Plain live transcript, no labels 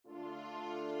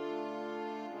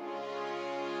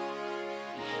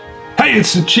Hey,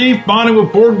 it's the Chief, bonding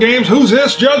with board games. Who's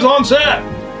this? Judd's on set.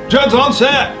 Judd's on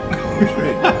set.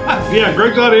 Yeah,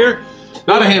 Greg's out here.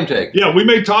 Not a ham tag. Yeah, we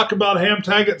may talk about ham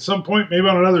tag at some point, maybe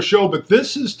on another show, but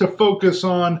this is to focus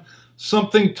on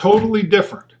something totally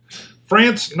different.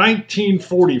 France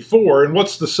 1944, and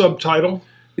what's the subtitle?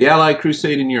 The Allied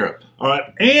Crusade in Europe. All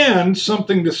right, and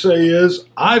something to say is,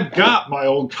 I've got my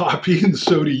old copy, and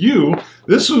so do you.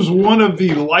 This was one of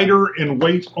the lighter in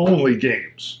weight only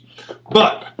games.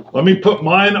 But let me put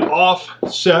mine off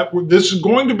set. This is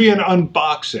going to be an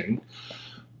unboxing,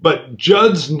 but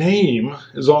Judd's name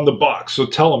is on the box. So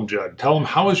tell him, Judd. Tell him,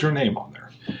 how is your name on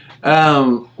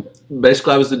there?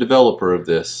 Basically, I was the developer of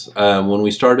this. When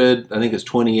we started, I think it's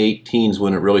 2018 is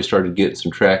when it really started getting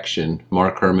some traction.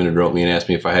 Mark Herman had wrote me and asked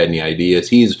me if I had any ideas.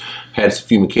 He's had a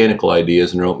few mechanical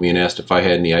ideas and wrote me and asked if I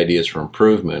had any ideas for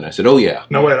improvement. I said, oh yeah.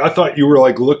 No, wait, I thought you were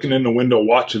like looking in the window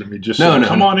watching him. He just said,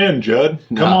 come on in, Judd.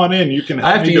 Come on in. You can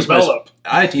help me develop.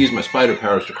 I had to use my spider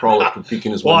powers to crawl up and peek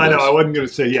in his windows. Well, I know. I wasn't going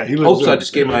to say, yeah. He lives so I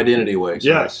just gave my identity away.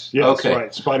 Sorry. Yes, okay.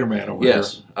 Right. Spider-Man over there.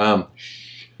 Yes.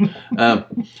 No,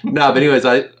 but anyways,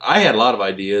 I had a lot of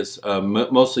ideas,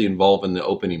 mostly involving the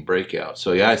opening breakout.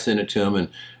 So yeah, I sent it to him,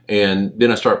 and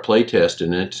then I start play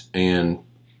testing it, and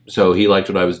so he liked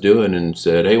what I was doing and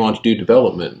said, hey, why don't you do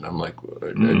development? And I'm like,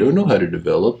 I don't know how to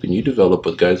develop, and you develop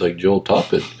with guys like Joel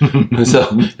Toppin. and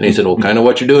he said, well, kind of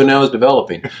what you're doing now is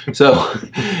developing. So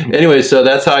anyway, so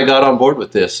that's how I got on board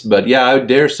with this. But yeah, I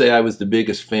dare say I was the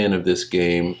biggest fan of this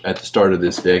game at the start of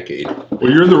this decade.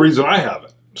 Well, you're the reason I have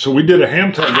it. So we did a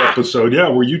ham tag episode, yeah,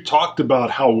 where you talked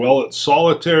about how well it's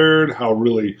solitaired, how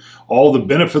really all the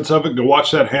benefits of it. Go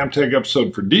watch that ham tag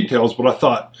episode for details. But I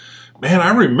thought, man,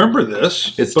 I remember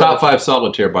this. It's top 5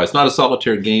 solitaire buy. It's not a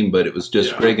solitaire game, but it was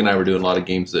just Greg and I were doing a lot of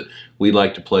games that we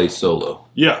like to play solo.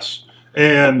 Yes.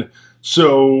 And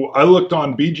so I looked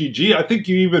on BGG. I think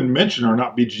you even mentioned, or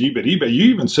not BGG, but eBay. You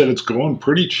even said it's going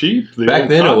pretty cheap. Back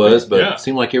then it was, but it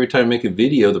seemed like every time I make a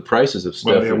video, the prices of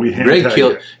stuff. Well, yeah,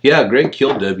 Greg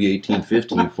killed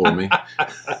W1815 for me.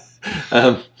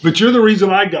 But you're the reason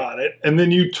I got it. And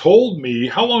then you told me,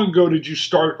 how long ago did you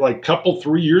start? Like a couple,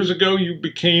 3 years ago, you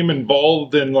became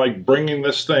involved in like bringing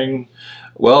this thing?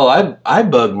 Well, I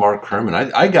bugged Mark Herman.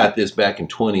 I got this back in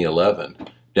 2011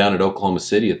 down at Oklahoma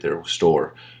City at their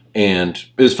store. And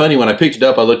it was funny, when I picked it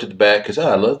up, I looked at the back, because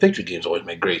I love victory games, always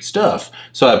make great stuff.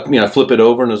 So I flip it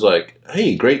over and was like,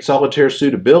 hey, great solitaire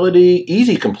suitability,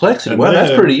 easy complexity. Well,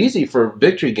 that's pretty easy for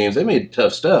victory games. They made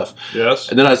tough stuff. Yes.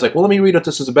 And then I was like, well, let me read what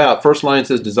this is about. First line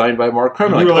says designed by Mark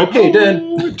Herman. Like, okay,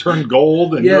 then. It turned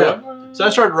gold. And So I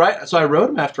started writing. So I wrote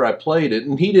him after I played it,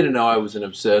 and he didn't know I was an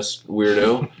obsessed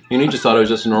weirdo. And he just thought I was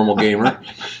just a normal gamer.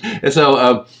 And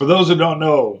so, for those that don't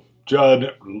know,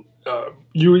 Judd,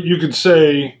 you could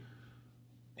say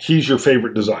he's your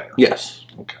favorite designer. Yes.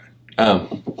 Okay.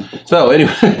 So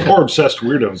anyway, or obsessed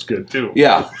weirdo is good too.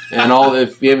 Yeah, and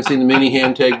if you haven't seen the mini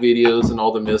ham tag videos and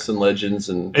all the myths and legends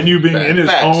and you being in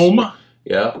his home.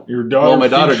 Yeah. Your daughter, my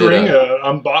daughter featuring an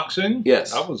unboxing.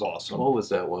 Yes. That was awesome. What was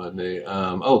that one?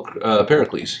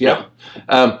 Pericles. Yeah.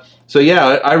 So yeah,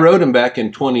 I wrote him back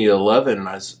in 2011,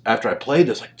 and after I played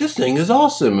this, like, this thing is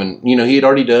awesome. And he had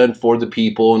already done For the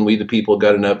People and We the People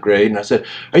got an upgrade. And I said,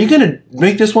 are you going to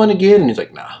make this one again? And he's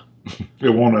like, nah. It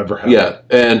won't ever happen. Yeah,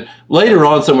 and later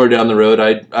on, somewhere down the road,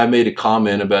 I made a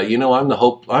comment about,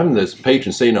 I'm this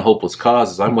patron saint of hopeless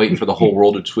causes. I'm waiting for the whole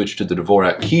world to switch to the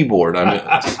Dvorak keyboard.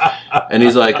 And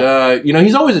he's like,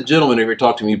 he's always a gentleman. If you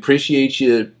talk to him, he appreciates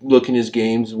you looking at his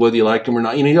games, whether you like him or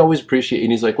not. He always appreciates.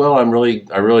 And he's like, well, I'm really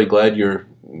glad you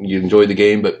enjoy the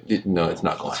game, but no, it's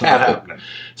not going to happen.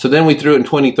 So then we threw it in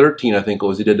 2013, I think it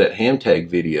was. He did that ham tag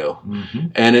video,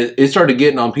 and it started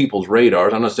getting on people's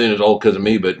radars. I'm not saying it's all because of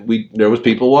me, but there was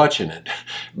people watching it.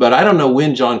 But I don't know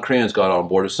when John Kranz got on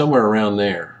board. It's somewhere around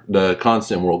there, the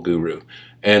Constant World Guru.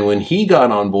 And when he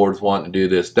got on board with wanting to do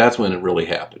this, that's when it really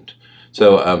happened.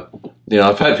 So,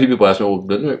 I've had a few people ask me,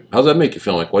 well, how's that make you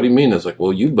feel? I'm like, what do you mean? It's like,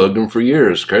 well, you've bugged him for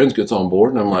years. Kranz gets on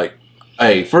board, and I'm like,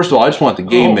 hey, first of all, I just want the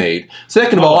game made.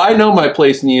 Second of all, I know my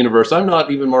place in the universe. I'm not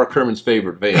even Mark Herman's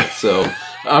favorite Vance, so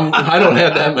I don't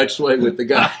have that much sway with the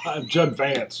guy. Judd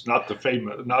Vance, not the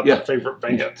favorite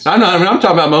Vance. I'm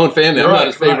talking about my own family. I'm not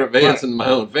his favorite Vance in my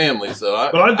own family, so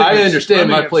I understand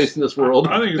my place in this world.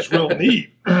 I think it's real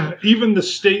neat. Even the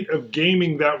state of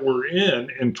gaming that we're in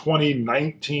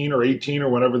 2019 or 18 or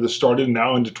whenever this started,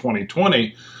 now into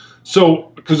 2020.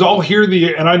 So, because I'll hear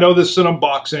and I know this is an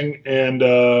unboxing,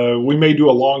 and we may do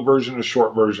a long version, a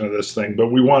short version of this thing, but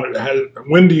we want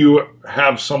when do you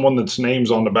have someone that's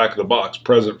names on the back of the box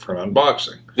present for an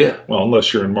unboxing? Yeah. Well,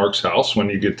 unless you're in Mark's house when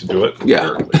you get to do it.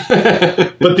 Yeah.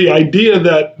 But the idea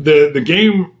that the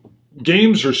game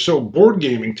games are so, board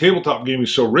gaming, tabletop gaming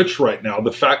is so rich right now,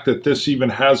 the fact that this even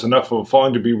has enough of a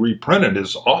following to be reprinted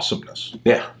is awesomeness.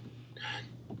 Yeah.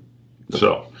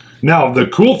 So, now the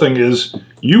cool thing is,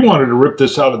 you wanted to rip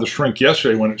this out of the shrink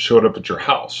yesterday when it showed up at your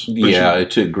house. Yeah,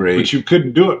 it took great. But you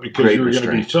couldn't do it because you were going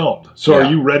to be filmed. So yeah. Are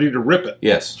you ready to rip it?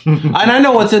 Yes. And I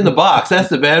know what's in the box. That's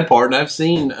the bad part. And I've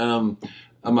seen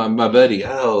my buddy,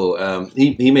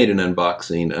 he made an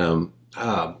unboxing.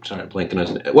 I'm sorry, I'm blanking on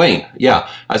his name. Wayne, yeah.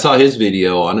 I saw his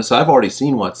video on it, so I've already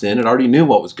seen what's in it. I already knew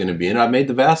what was going to be in it. I made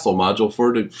the Vassal module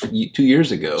for it 2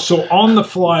 years ago. So on the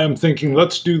fly, I'm thinking,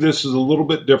 let's do this as a little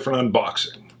bit different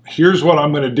unboxing. Here's what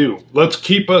I'm going to do. Let's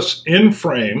keep us in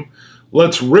frame.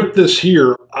 Let's rip this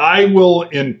here. I will,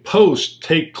 in post,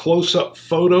 take close-up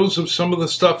photos of some of the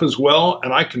stuff as well,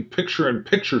 and I can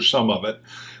picture some of it.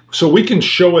 So we can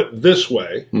show it this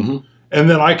way, and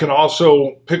then I can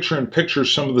also picture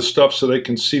some of the stuff so they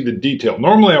can see the detail.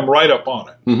 Normally, I'm right up on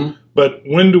it. But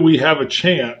when do we have a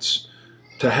chance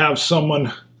to have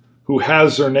someone who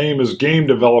has their name as game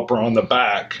developer on the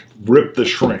back rip the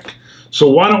shrink? So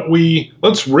why don't we,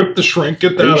 let's rip the shrink,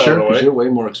 get that out of the way. You're way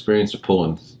more experienced at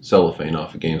pulling cellophane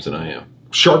off of games than I am.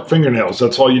 Sharp fingernails,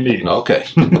 that's all you need. Okay.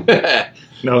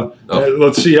 Now,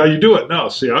 let's see how you do it. Now,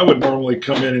 see, I would normally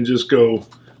come in and just go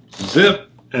zip,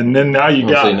 and then now you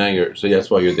got it. So that's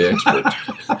why you're the expert.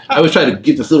 I was trying to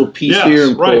get this little piece here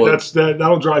and pull it.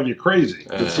 That'll drive you crazy.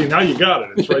 But see, now you got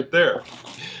it. It's right there.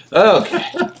 Okay.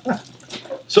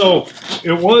 So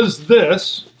it was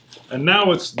this. And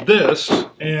now it's this,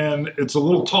 and it's a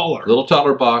little taller. A little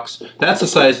taller box. That's the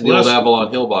size of the old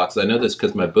Avalon Hill box. I know this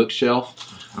because my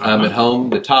bookshelf at home,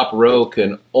 the top row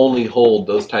can only hold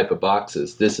those type of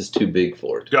boxes. This is too big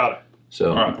for it. Got it.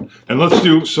 So, all right. And let's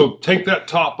do, so take that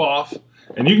top off,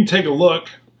 and you can take a look,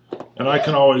 and I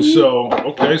can always,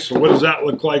 okay, so what does that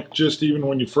look like just even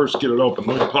when you first get it open?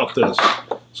 Let me pop this.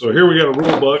 So here we got a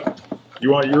rule book.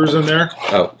 You want yours in there?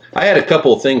 Oh, I had a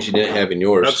couple of things you didn't have in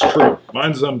yours. That's true.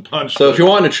 Mine's unpunched. So if you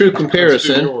want a true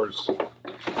comparison, yours.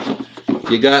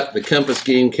 You got the Compass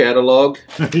game catalog.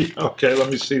 Okay,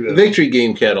 let me see this. Victory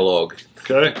game catalog.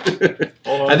 Okay.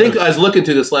 I think I was looking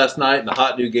to this last night, and the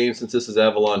hot new game, since this is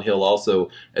Avalon Hill, also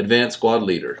Advanced Squad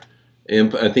Leader.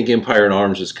 I think Empire in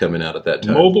Arms is coming out at that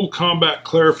time. Mobile combat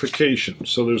clarification.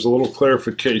 So there's a little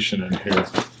clarification in here.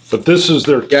 But this is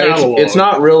their catalog. It's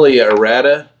not really a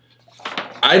errata.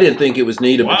 I didn't think it was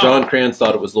needed, but John Kranz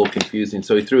thought it was a little confusing,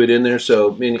 so he threw it in there.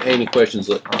 So any questions,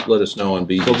 let us know on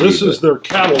BGG. So this is their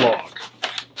catalog.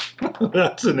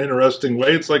 That's an interesting way.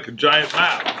 It's like a giant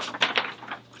map.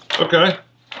 Okay.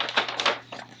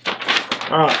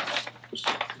 All right.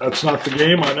 That's not the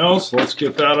game, I know, so let's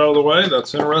get that out of the way.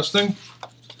 That's interesting.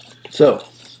 So,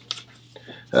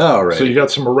 all right. So you got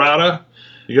some errata.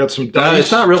 You got some dice.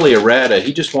 It's not really errata.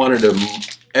 He just wanted to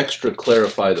extra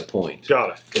clarify the point.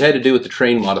 Got it. It had to do with the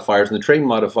train modifiers, and the train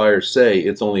modifiers say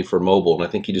it's only for mobile, and I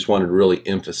think he just wanted to really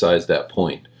emphasize that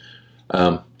point.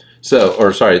 That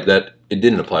it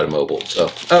didn't apply to mobile. So,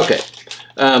 okay.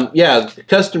 Yeah,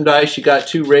 custom dice, you got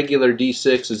 2 regular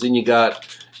D6s, then you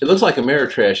got, it looks like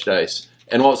Ameritrash dice.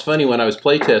 And what's funny, when I was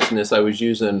playtesting this, I was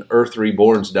using Earth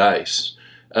Reborn's dice.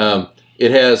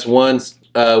 It has 1,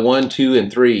 2, and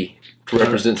 3 to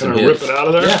represent some hits. Rip it out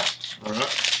of there? Yeah. All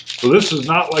right. So this is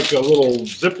not like a little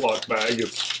Ziploc bag.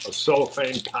 It's a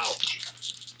cellophane pouch.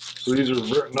 So these are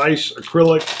very nice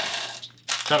acrylic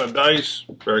kind of dice.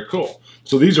 Very cool.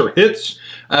 So these are hits.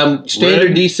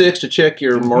 Standard D6 to check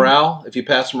your morale, if you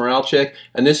pass a morale check.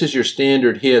 And this is your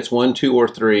standard hits, 1, 2, or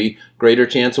 3. Greater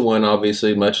chance of 1,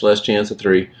 obviously. Much less chance of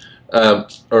 3. I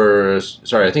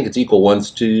think it's equal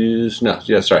 1s, 2s. No,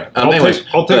 yeah, sorry.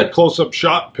 I'll take a close-up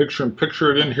shot,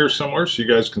 picture it in here somewhere so you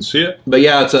guys can see it. But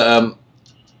yeah, it's a...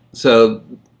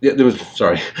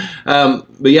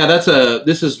 but yeah,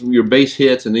 this is your base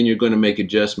hits, and then you're going to make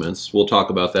adjustments. We'll talk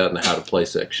about that in the how to play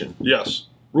section. Yes.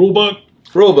 Rule book.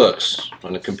 Rule books.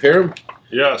 Want to compare them?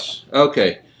 Yes.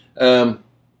 Okay.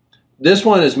 This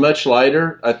one is much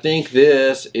lighter. I think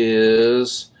this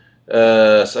is.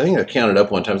 I think I counted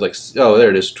up one time. It's like, oh,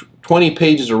 there it is. 20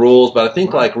 pages of rules, but I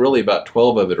think like really about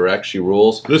 12 of it are actually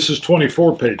rules. This is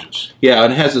 24 pages. Yeah,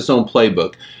 and it has its own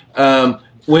playbook.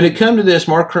 When it come to this,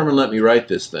 Mark Herman let me write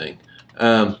this thing.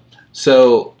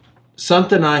 So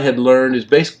something I had learned is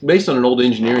based on an old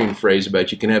engineering phrase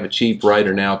about you can have a cheap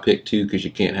writer now, pick 2 because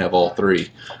you can't have all 3.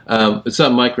 It's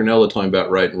something Mike Ranella told me about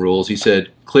writing rules. He said,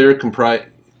 clear,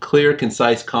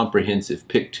 concise, comprehensive.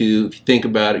 Pick 2. If you think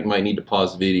about it, you might need to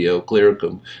pause the video. Clear,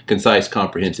 concise,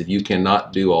 comprehensive. You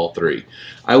cannot do all 3.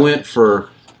 I went for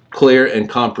clear and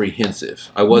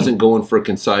comprehensive. I wasn't going for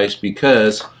concise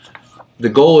because the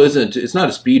goal isn't, it's not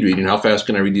a speed reading, how fast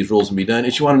can I read these rules and be done.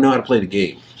 It's you want to know how to play the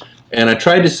game. And I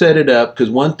tried to set it up because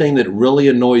one thing that really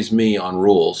annoys me on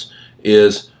rules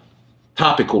is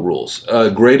topical rules.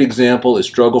 A great example is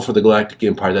Struggle for the Galactic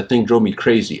Empire. That thing drove me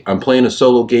crazy. I'm playing a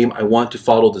solo game. I want to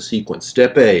follow the sequence.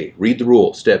 Step A, read the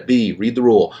rule. Step B, read the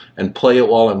rule and play it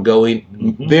while I'm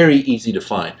going. Very easy to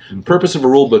find. Purpose of a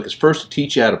rule book is first to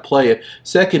teach you how to play it.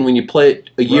 Second, when you play it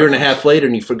a year and a half later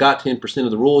and you forgot 10%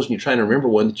 of the rules and you're trying to remember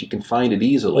one, that you can find it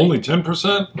easily. Only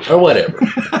 10%? Or whatever.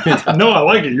 No, I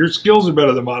like it. Your skills are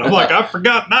better than mine. I'm like, I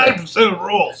forgot 90% of the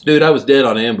rules. Dude, I was dead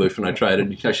on ambush when I tried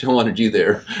it. I should have wanted you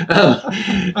there.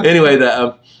 Anyway,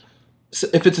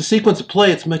 if it's a sequence of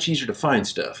play, it's much easier to find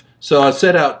stuff. So I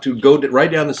set out to go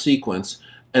write down the sequence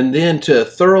and then to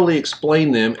thoroughly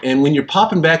explain them. And when you're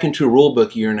popping back into a rule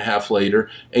book a year and a half later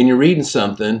and you're reading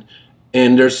something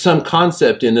and there's some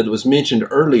concept in it that was mentioned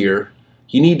earlier,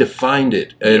 you need to find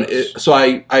it. And Yes. so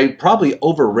I probably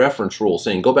over-reference rules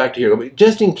saying, go back to here,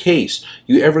 just in case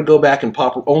you ever go back and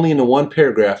pop only into one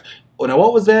paragraph. Oh, now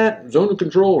what was that? Zone of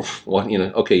control? Well, you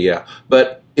know, okay, yeah.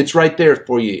 But it's right there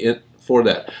for you for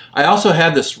that. I also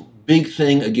have this big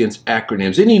thing against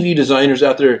acronyms. Any of you designers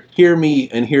out there, hear me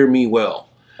and hear me well.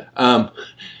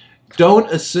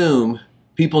 Don't assume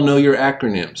people know your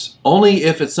acronyms. Only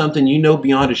if it's something you know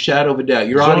beyond a shadow of a doubt.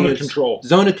 Your Zone audience, of control.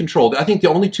 Zone of control. I think the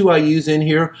only two I use in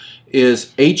here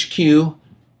is HQ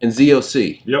and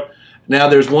ZOC. Yep. Now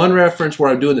there's one reference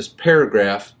where I'm doing this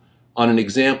paragraph on an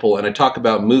example and I talk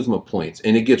about movement points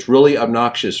and it gets really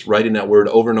obnoxious writing that word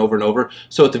over and over and over.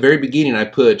 So at the very beginning I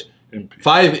put MP.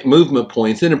 5 movement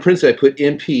points, then in parentheses I put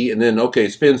MP and then okay,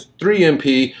 it spends 3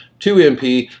 MP, 2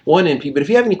 MP, 1 MP. But if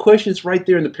you have any questions, it's right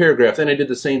there in the paragraph. Then I did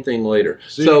the same thing later.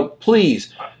 See? So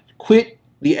please quit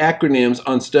the acronyms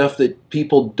on stuff that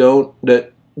people don't,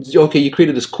 okay, you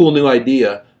created this cool new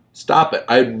idea. Stop it.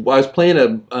 I was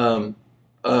playing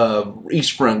a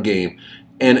East Front game.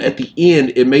 And at the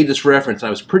end, it made this reference.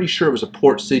 I was pretty sure it was a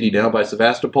port city down by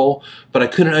Sevastopol, but I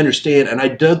couldn't understand. And I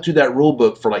dug through that rule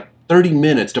book for like 30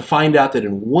 minutes to find out that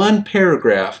in one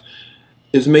paragraph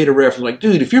is made a reference. Like,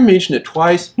 dude, if you're mentioning it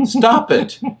twice, stop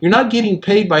it. You're not getting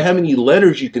paid by how many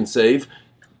letters you can save.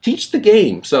 Teach the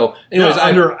game. So, anyways, yeah,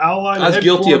 under Allied I was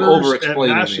guilty of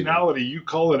over-explaining. Nationality, you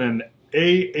call it an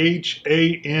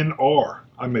AHANR.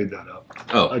 I made that up.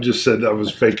 Oh. I just said that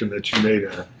was faking that you made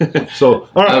it. So,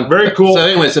 all right, very cool. So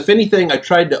anyways, if anything, I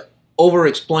tried to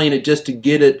over-explain it just to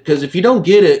get it, because if you don't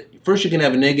get it, first you're going to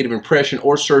have a negative impression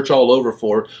or search all over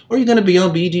for it, or you're going to be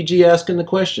on BGG asking the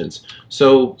questions.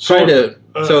 So try to,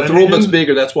 so if the rule book's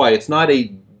bigger, that's why. It's not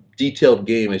a detailed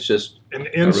game, it's just an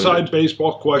inside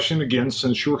baseball question again,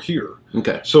 since you're here.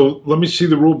 Okay. So let me see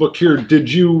the rule book here.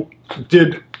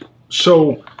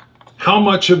 So how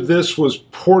much of this was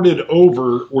ported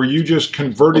over? Were you just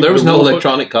converting? Well, there was no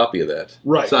electronic copy of that.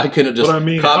 Right. So I couldn't just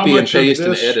copy and paste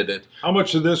and edit it. How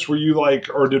much of this were you like,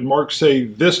 or did Mark say,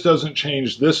 this doesn't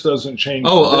change, this doesn't change,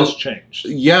 this changed?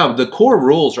 Yeah, the core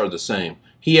rules are the same.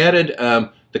 He added,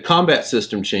 the combat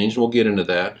system changed, we'll get into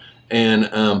that. And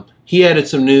he added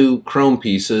some new Chrome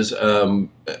pieces,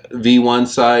 V1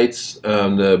 sites,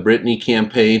 the Brittany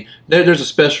Campaign. There's a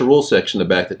special rules section in the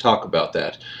back that talk about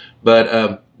that.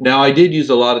 But now I did use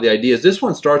a lot of the ideas. This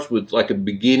one starts with like a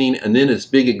beginning and then this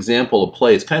big example of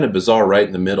play. It's kind of bizarre right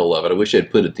in the middle of it. I wish I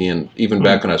had put it at the end. Even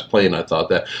back when I was playing, I thought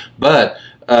that. But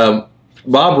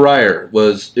Bob Ryer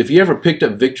was, if you ever picked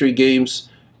up victory games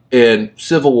in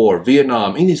Civil War,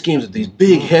 Vietnam, any of these games with these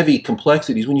big, heavy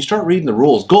complexities, when you start reading the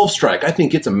rules, Gulf Strike, I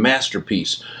think it's a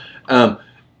masterpiece.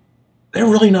 They're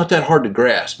really not that hard to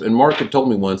grasp. And Mark had told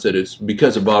me once that it's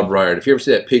because of Bob Ryer. If you ever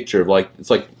see that picture of it's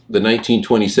like the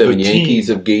 1927 Yankees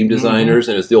of game designers,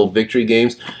 and it's the old victory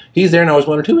games. He's there, and I was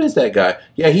wondering, who is that guy?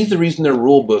 Yeah, he's the reason their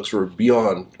rule books were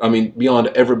beyond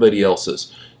everybody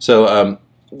else's. So,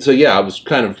 so yeah, I was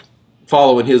kind of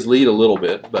following his lead a little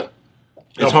bit, but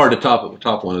it's hard to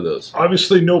top one of those.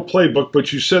 Obviously, no playbook,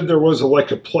 but you said there was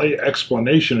like a play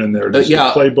explanation in there. Does the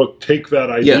playbook take that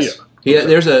idea? Yes. Yeah,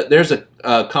 there's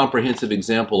a comprehensive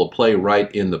example of play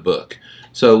right in the book.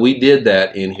 So we did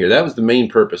that in here. That was the main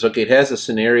purpose. Okay, it has the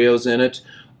scenarios in it.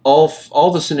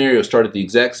 All the scenarios start at the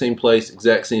exact same place,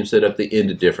 exact same setup. They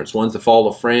end at difference. One's the fall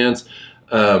of France,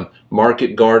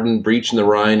 Market Garden, breaching the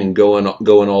Rhine, and going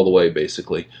all the way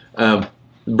basically.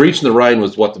 Breaching the Rhine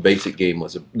was what the basic game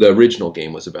was. The original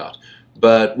game was about.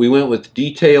 But we went with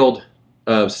detailed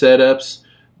setups.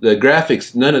 The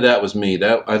graphics, none of that was me.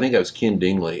 I think that was Ken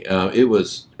Dingley. It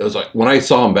was like, when I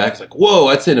saw him back, it's like, whoa,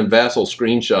 I'd send him Vassal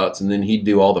screenshots, and then he'd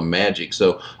do all the magic.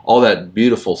 So all that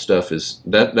beautiful stuff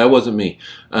that wasn't me.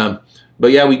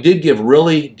 But yeah, we did give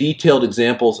really detailed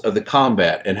examples of the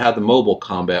combat and how the mobile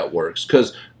combat works.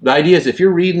 Because the idea is if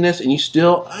you're reading this and you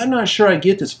still, I'm not sure I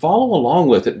get this, follow along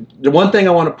with it. The one thing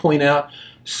I want to point out,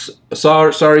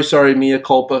 sorry, mea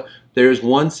culpa, there's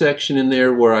one section in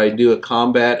there where I do a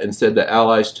combat and said the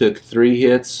Allies took 3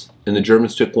 hits and the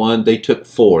Germans took 1. They took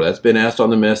 4. That's been asked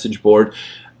on the message board.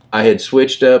 I had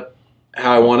switched up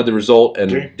how I wanted the result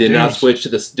and did not switch to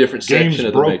this different section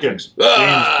of the matrix.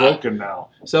 Game's broken now.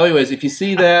 So anyways, if you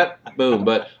see that, boom.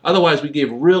 But otherwise, we gave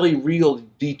really real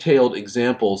detailed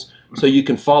examples so you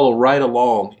can follow right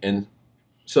along. And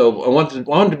so I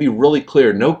wanted to be really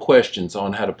clear, no questions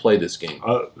on how to play this game.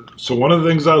 So one of the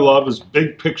things I love is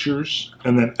big pictures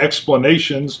and then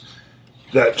explanations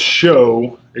that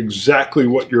show exactly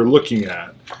what you're looking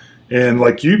at. And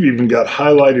like you've even got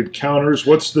highlighted counters.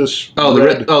 What's this? Oh,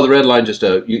 the red line just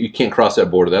you can't cross that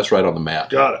border. That's right on the map.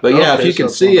 Got it. But yeah, if you can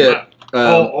see it,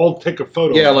 I'll take a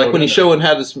photo. Yeah, like when he's showing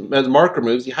how this as the marker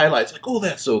moves, he highlights like, oh,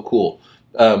 that's so cool.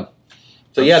 So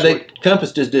yeah,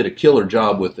 Compass just did a killer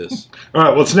job with this. All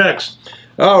right, what's next?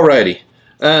 All righty.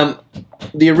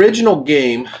 The original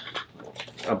game,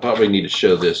 I probably need to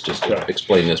show this just to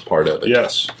explain this part of it.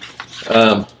 Yes.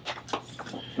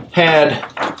 Had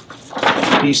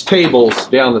these tables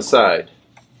down the side.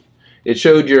 It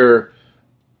showed your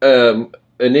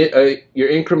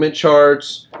increment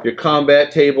charts, your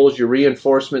combat tables, your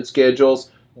reinforcement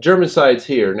schedules. German side's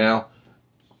here. Now,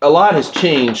 a lot has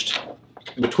changed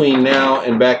between now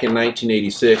and back in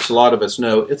 1986. A lot of us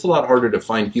know it's a lot harder to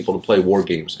find people to play war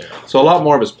games. So a lot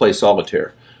more of us play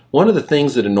solitaire. One of the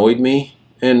things that annoyed me,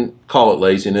 and call it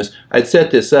laziness, I'd set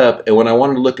this up, and when I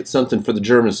wanted to look at something for the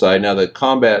German side, now the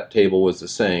combat table was the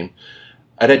same,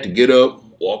 I'd have to get up,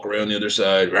 walk around the other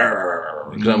side,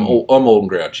 because I'm old and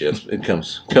grouchy. It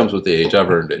comes with the age.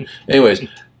 I've earned it. Anyways,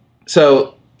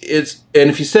 so and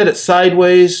if you set it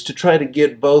sideways to try to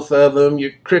get both of them,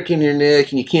 you're cricking your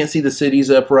neck and you can't see the cities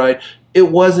upright.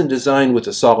 It wasn't designed with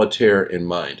the solitaire in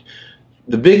mind.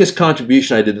 The biggest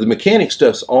contribution I did, the mechanic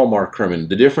stuff's all Mark Herman.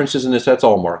 The differences in this, that's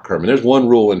all Mark Herman. There's one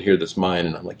rule in here that's mine,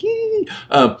 and I'm like, yee.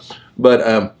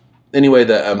 Anyway,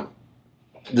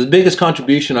 the biggest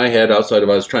contribution I had outside of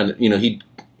I was trying to,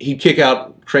 he'd kick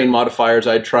out train modifiers.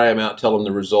 I'd try them out, tell him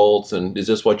the results, and is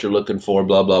this what you're looking for,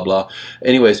 blah, blah, blah.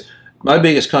 Anyways, my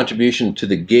biggest contribution to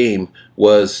the game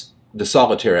was the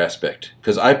solitaire aspect,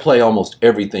 because I play almost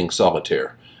everything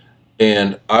solitaire.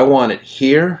 And I want it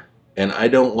here, and I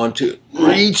don't want to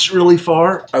reach really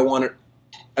far. I want it.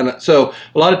 And so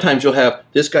a lot of times you'll have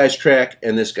this guy's track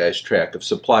and this guy's track of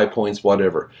supply points,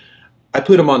 whatever. I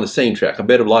put them on the same track. I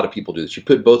bet a lot of people do this. You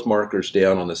put both markers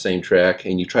down on the same track,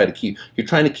 and you're trying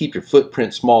to keep your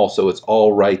footprint small so it's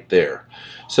all right there.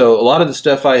 So a lot of the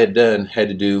stuff I had done had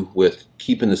to do with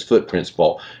keeping this footprint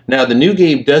small. Now the new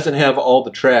game doesn't have all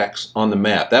the tracks on the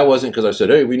map. That wasn't because I said,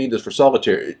 hey, we need this for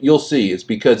solitaire. You'll see. It's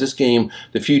because this game,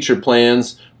 the future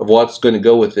plans of what's going to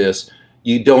go with this,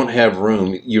 you don't have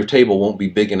room. Your table won't be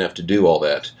big enough to do all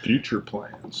that. Future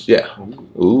plans. Yeah.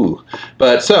 Ooh.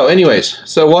 But so anyways,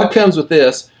 so what comes with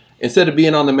this, instead of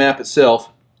being on the map itself,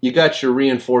 you got your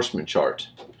reinforcement chart.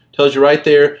 Tells you right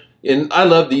there, and I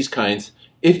love these kinds.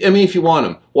 If you want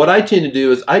them. What I tend to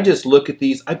do is I just look at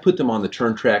these, I put them on the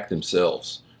turn track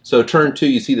themselves. So turn 2,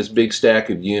 you see this big stack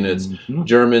of units,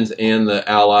 Germans and the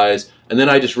Allies, and then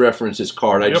I just reference this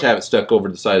card. I just have it stuck over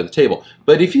the side of the table.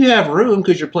 But if you have room,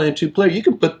 because you're playing 2-player, you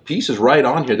can put pieces right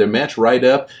on here. They match right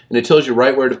up, and it tells you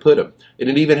right where to put them. And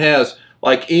it even has,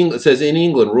 like it says in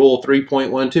England, Rule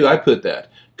 3.12. I put that.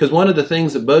 Because one of the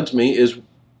things that bugs me is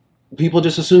people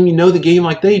just assume you know the game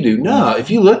like they do. No,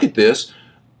 if you look at this,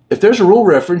 if there's a rule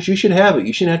reference, you should have it.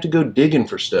 You shouldn't have to go digging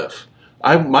for stuff.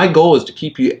 My goal is to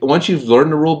keep you, once you've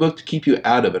learned the rule book, to keep you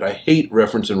out of it. I hate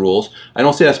referencing rules. I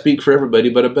don't say I speak for everybody,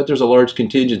 but I bet there's a large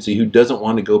contingency who doesn't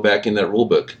want to go back in that rule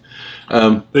book.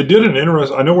 They did an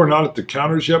interesting, I know we're not at the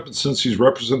counters yet, but since he's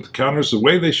representing the counters, the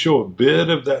way they show a bit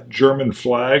of that German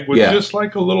flag was just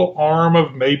like a little arm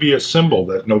of maybe a symbol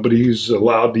that nobody's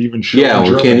allowed to even show. Yeah,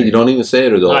 you don't even say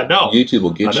it, or YouTube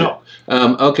will get you.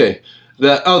 Okay.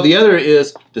 The other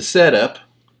is the setup.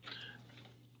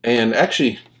 And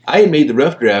actually, I had made the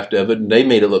rough draft of it, and they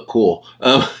made it look cool.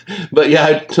 But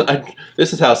yeah,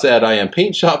 this is how sad I am.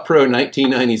 Paint Shop Pro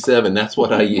 1997, that's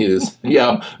what I use.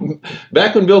 Yeah,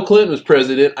 back when Bill Clinton was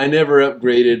president, I never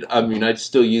upgraded. I mean, I'd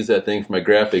still use that thing for my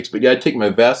graphics. But yeah, I'd take my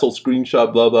Vassal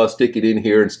screenshot, blah, blah, stick it in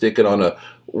here and stick it on a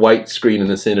white screen and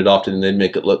then send it off to them, and then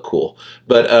make it look cool.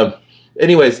 But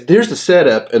anyways, there's the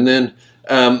setup. And then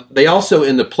they also,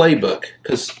 in the playbook,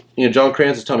 because John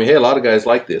Kranz is telling me, hey, a lot of guys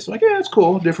like this. I'm like, yeah, it's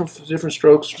cool. Different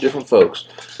strokes, different folks.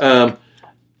 In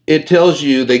it tells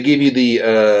you, they give you the,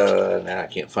 I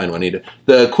can't find one either.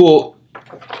 The cool,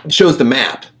 it shows the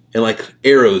map. And like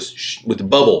arrows with the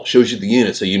bubble shows you the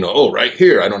unit, so you know, oh, right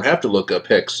here, I don't have to look up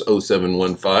hex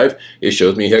 0715. It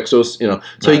shows me hex 0, you know.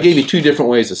 So he gave you 2 different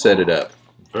ways to set it up.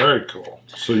 Very cool.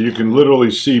 So you can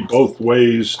literally see both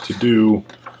ways to do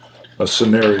a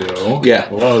scenario.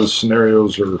 Yeah. A lot of the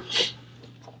scenarios are,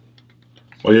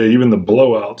 well, yeah, even the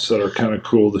blowouts that are kind of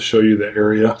cool to show you the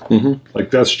area.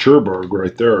 Like that's Cherbourg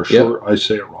right there. I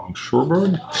say it wrong.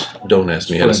 Cherbourg? Don't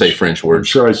ask me how to say French words. I'm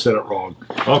sure I said it wrong.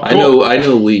 Oh, I cool.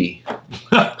 know we.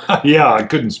 Yeah, I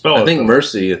couldn't spell it. I think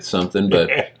merci it's something, but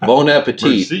bon appetit.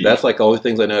 Merci. That's like all the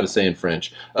things I know how to say in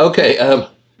French. Okay,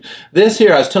 this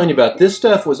here I was telling you about, this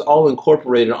stuff was all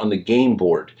incorporated on the game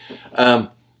board.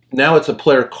 Now it's a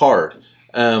player card.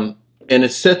 And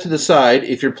it's set to the side.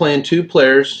 If you're playing 2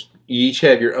 players, you each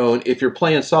have your own. If you're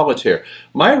playing solitaire,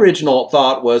 my original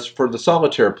thought was for the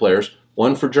solitaire players,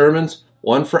 1 for Germans,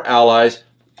 1 for Allies,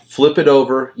 flip it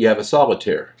over, you have a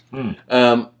solitaire.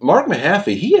 Mark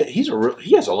Mahaffey,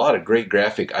 he has a lot of great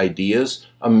graphic ideas.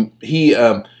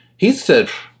 He said,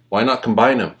 why not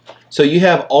combine them? So you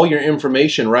have all your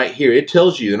information right here. It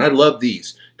tells you, and I love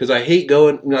these, because I hate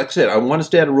going, like I said, I want to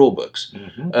stay out of rule books.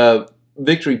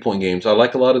 Victory Point games, I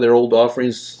like a lot of their old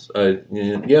offerings. Yeah,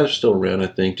 they're still around, I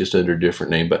think, just under a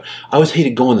different name. But I always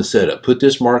hated going the setup. Put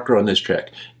this marker on this track.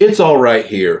 It's all right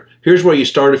here. Here's where you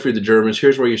start if you're the Germans.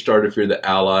 Here's where you start if you're the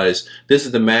Allies. This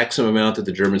is the maximum amount that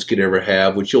the Germans could ever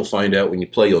have, which you'll find out when you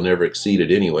play. You'll never exceed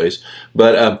it anyways.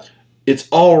 But it's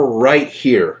all right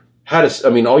here.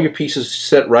 All your pieces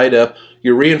set right up.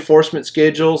 Your reinforcement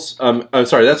schedules, I'm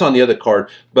sorry, that's on the other card.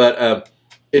 But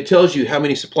it tells you how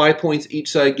many supply points each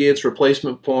side gets,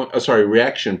 reaction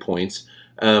points.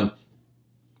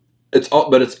 It's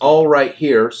all right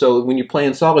here. So when you're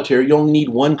playing solitaire, you only need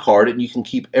 1 card, and you can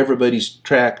keep everybody's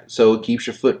track, so it keeps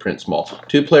your footprint small.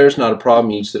 2 players, not a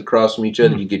problem. You each sit across from each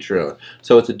other, you get your own.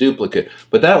 So it's a duplicate.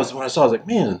 But that was when I saw. I was like,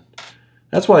 man,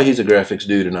 that's why he's a graphics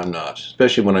dude and I'm not,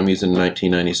 especially when I'm using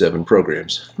 1997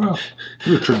 programs. Well,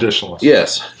 you're a traditionalist.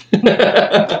 Yes.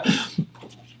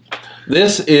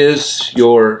 This is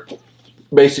your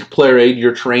basic player aid,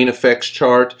 your terrain effects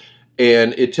chart,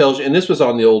 and it tells you, and this was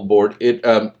on the old board, it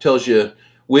tells you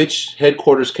which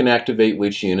headquarters can activate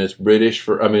which units. British,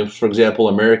 for example,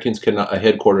 Americans a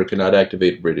headquarter cannot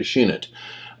activate a British unit.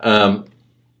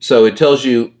 So it tells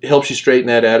you, helps you straighten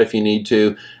that out if you need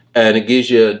to, and it gives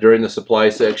you, during the supply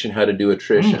section, how to do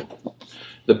attrition.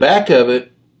 The back of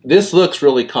it, this looks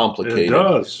really complicated. It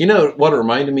does. You know what it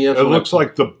reminded me of? It looks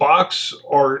like the box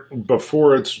art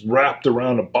before it's wrapped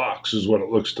around a box is what it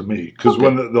looks to me. Because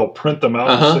when they'll print them out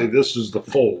and say this is the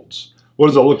folds. What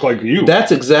does it look like to you?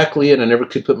 That's exactly it. I never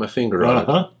could put my finger on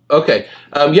it. Okay.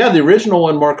 Yeah, the original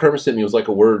one Mark Herman sent me was like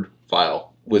a Word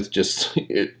file with just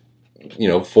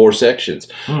 4 sections.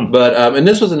 But and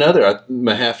this was another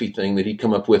Mahaffey thing that he'd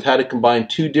come up with, how to combine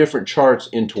 2 different charts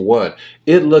into one.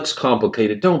 It looks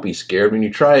complicated. Don't be scared. When you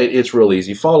try it, it's real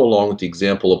easy. Follow along with the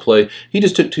example of play. He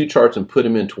just took 2 charts and put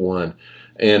them into one.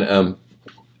 And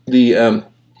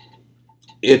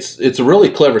it's a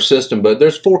really clever system, but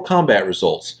there's 4 combat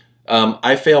results.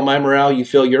 I fail my morale, you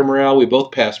fail your morale, we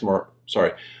both pass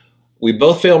we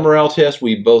both fail morale test,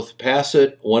 we both pass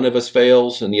it, one of us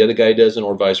fails and the other guy doesn't,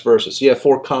 or vice versa. So you have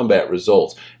 4 combat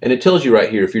results. And it tells you right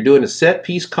here, if you're doing a set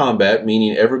piece combat,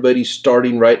 meaning everybody's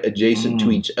starting right adjacent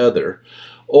to each other,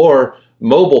 or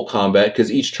mobile combat,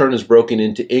 because each turn is broken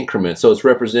into increments. So it's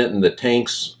representing the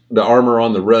tanks, the armor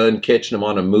on the run, catching them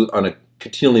on a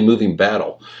continually moving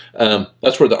battle.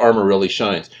 That's where the armor really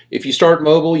shines. If you start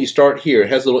mobile, you start here. It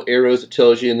has little arrows that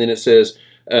tells you, and then it says,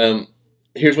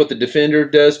 here's what the defender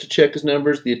does to check his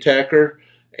numbers, the attacker,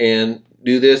 and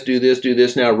do this, do this, do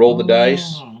this. Now roll the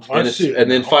dice, and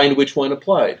then find which one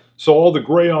applied. So all the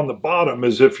gray on the bottom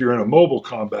is if you're in a mobile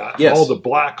combat. Yes. All the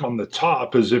black on the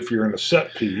top is if you're in a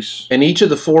set piece. And each of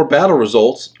the 4 battle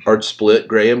results are split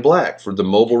gray and black for the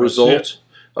mobile result.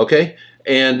 Okay?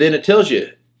 And then it tells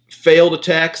you, failed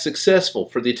attack, successful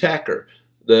for the attacker.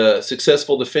 The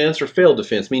successful defense or failed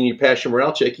defense, meaning you pass your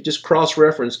morale check, you just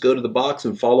cross-reference, go to the box,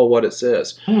 and follow what it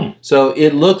says. So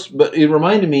it looks, but it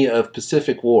reminded me of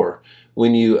Pacific War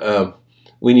when you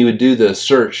would do the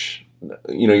search.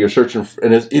 You're searching,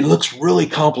 and it looks really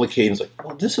complicated. It's like,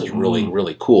 well, this is really,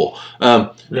 really cool.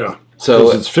 Yeah.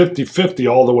 So it's 50-50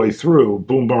 all the way through.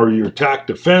 Boom, are you attack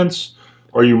defense?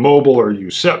 Are you mobile? Are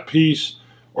you set piece?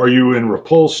 Are you in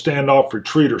repulse, standoff,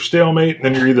 retreat, or stalemate? And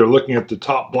then you're either looking at the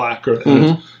top black or,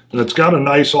 and it's got a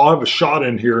nice, I'll have a shot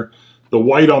in here the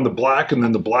white on the black and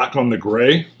then the black on the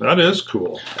gray. That is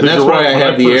cool. And that's why I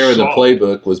have the error in the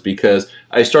playbook, was because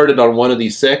I started on one of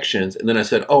these sections and then I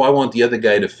said, oh, I want the other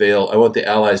guy to fail. I want the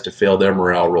allies to fail their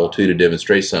morale roll too to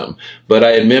demonstrate something. But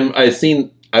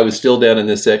I was still down in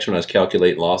this section when I was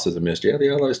calculating losses and missed. Yeah, the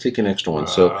allies take an extra one.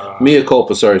 So mea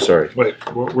culpa. Sorry.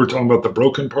 Wait, we're talking about the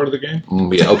broken part of the game?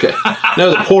 Yeah, okay. No,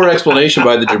 the poor explanation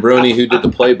by the jabroni who did the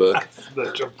playbook. The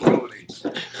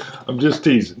jabroni. I'm just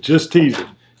teasing.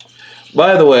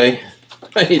 By the way,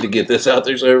 I need to get this out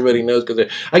there so everybody knows,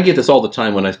 because I get this all the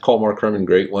time when I call Mark Herman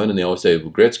Great One, and they always say,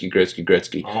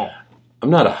 Gretzky. Oh. I'm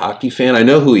not a hockey fan. I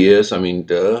know who he is. I mean,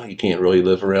 duh, you can't really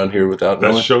live around here without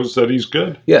knowing. That shows that he's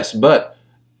good. Yes, but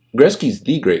Gretzky's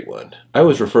the Great One. I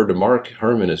always refer to Mark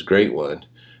Herman as Great One,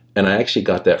 and I actually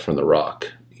got that from The Rock.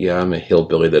 Yeah, I'm a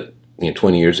hillbilly that,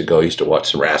 20 years ago, I used to watch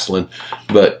some wrestling,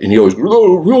 and he always,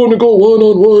 oh, we want to go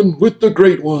one-on-one with the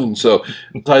Great One. So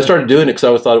I started doing it because I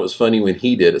always thought it was funny when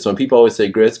he did it. So when people always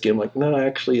say Gretzky, I'm like, no,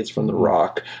 actually, it's from The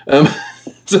Rock.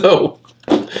 So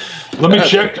let me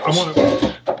check. I want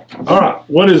to. All right,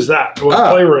 what is that?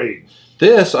 What play rating?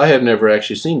 This I have never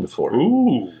actually seen before.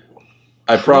 Ooh.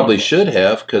 I probably should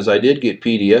have, because I did get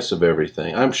PDFs of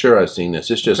everything. I'm sure I've seen this.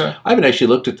 It's just, I haven't actually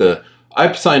looked at I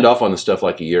signed off on the stuff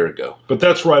like a year ago. But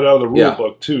that's right out of the rule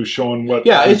book, too, showing what...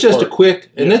 Yeah, it's just a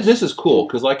quick... And this is cool,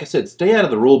 because like I said, stay out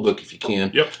of the rule book if you can.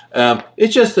 Yep.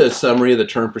 It's just a summary of the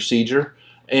turn procedure,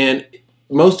 and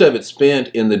most of it's spent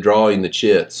in the drawing the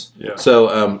chits. Yeah.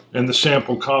 So... and the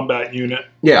sample combat unit.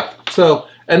 Yeah. So,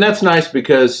 and that's nice,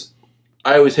 because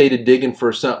I always hated digging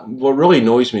for something. What really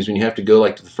annoys me is when you have to go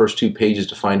to the first 2 pages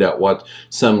to find out what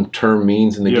some term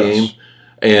means in the game.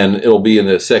 And it'll be in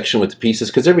the section with the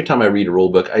pieces. Because every time I read a rule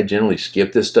book, I generally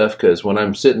skip this stuff. Because when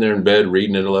I'm sitting there in bed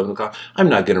reading at 11 o'clock, I'm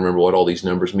not going to remember what all these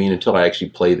numbers mean until I actually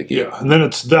play the game. Yeah, and then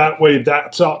it's that way.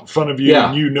 That's out in front of you,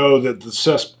 and you know that the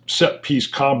set piece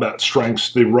combat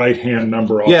strength's the right-hand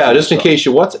number. Yeah, just in case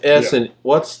what's S and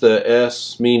what's the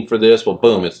S mean for this? Well,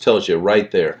 boom, it tells you right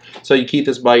there. So you keep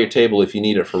this by your table if you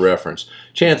need it for reference.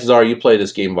 Chances are you play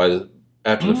this game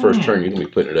after the first turn, you're going to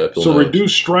be putting it up. So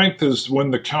reduced strength is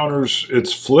when the counters,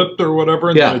 it's flipped or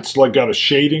whatever, and then it's got a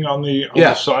shading on the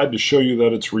side to show you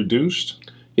that it's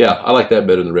reduced? Yeah, I like that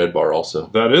better than the red bar also.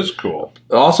 That is cool.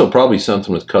 Also probably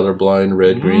something with colorblind,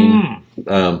 red, green.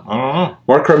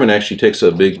 Mark Herman actually takes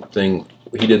a big thing.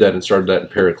 He did that and started that in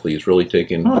Pericles, really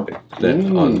taking that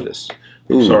on this.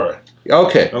 Ooh. Sorry.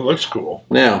 Okay. That looks cool.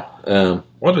 Now,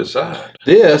 what is that?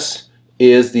 This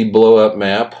is the blow-up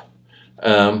map.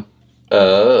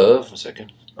 A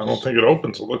second. I don't think it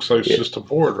opens. It looks like it's just a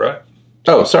board, right?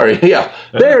 Oh, sorry. Yeah.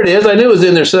 There it is. I knew it was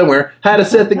in there somewhere. How to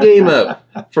set the game up.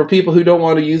 For people who don't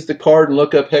want to use the card and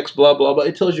look up hex, blah, blah, blah.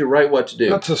 It tells you right what to do.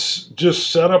 That's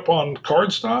just set up on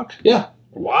cardstock? Yeah.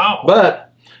 Wow.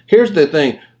 But here's the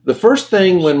thing. The first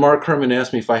thing when Mark Herman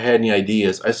asked me if I had any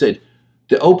ideas, I said,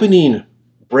 the opening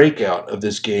breakout of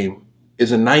this game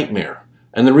is a nightmare.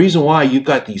 And the reason why, you've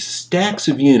got these stacks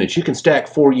of units. You can stack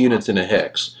 4 units in a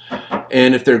hex.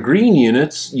 And if they're green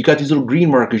units, you got these little green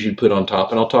markers you put on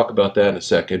top, and I'll talk about that in a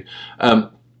second.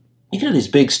 You got these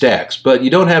big stacks, but you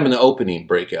don't have in the opening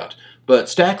breakout. But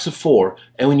stacks of 4,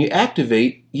 and when you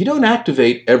activate, you don't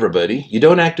activate everybody. You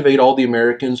don't activate all the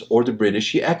Americans or the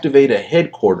British. You activate a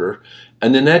headquarter,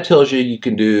 and then that tells you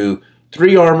can do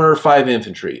 3 armor, 5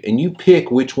 infantry, and you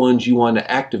pick which ones you want to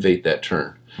activate that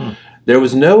turn. There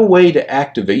was no way to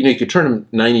activate. You could turn them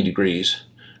 90 degrees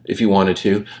if you wanted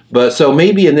to. But so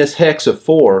maybe in this hex of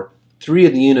 4, 3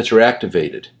 of the units are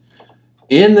activated.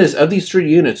 Of these 3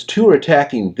 units, 2 are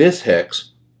attacking this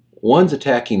hex, 1's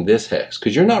attacking this hex.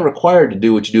 Because you're not required to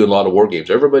do what you do in a lot of war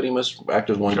games. Everybody must act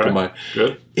as one combined.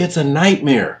 Good. It's a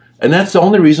nightmare. And that's the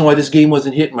only reason why this game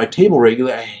wasn't hitting my table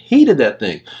regularly. I hated that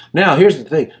thing. Now, here's the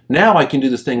thing. Now I can do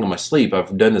this thing on my sleep.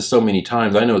 I've done this so many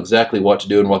times. I know exactly what to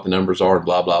do and what the numbers are and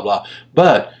blah, blah, blah.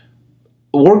 But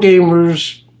war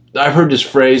gamers, I've heard this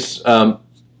phrase, a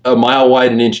mile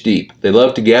wide, an inch deep. They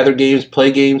love to gather games,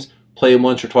 play them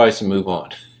once or twice and move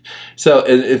on. So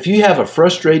if you have a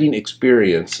frustrating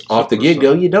experience off the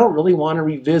get-go, you don't really want to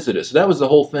revisit it. So that was the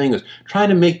whole thing, was trying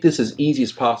to make this as easy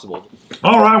as possible.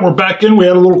 All right, we're back in. We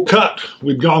had a little cut.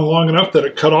 We'd gone long enough that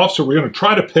it cut off, so we're going to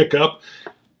try to pick up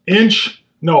a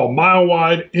mile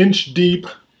wide, inch deep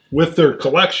with their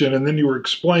collection, and then you were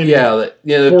explaining. Yeah,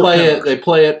 they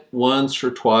play it once or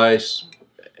twice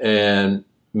and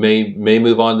may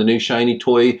move on to the new shiny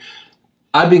toy.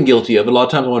 I've been guilty of it. A lot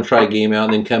of times I want to try a game out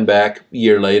and then come back a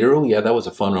year later. Oh, yeah, that was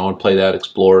a fun one. I want to play that,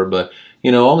 explore. But,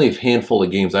 only a handful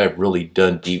of games I have really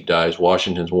done deep dives,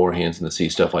 Washington's War Hands and the Sea,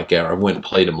 stuff like that. I went and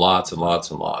played them lots and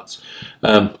lots and lots.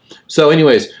 So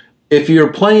anyways, if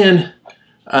you're playing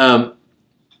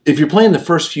if you're playing the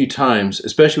first few times,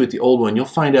 especially with the old one, you'll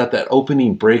find out that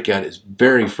opening breakout is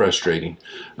very frustrating.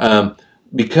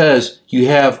 Because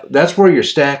that's where your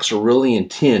stacks are really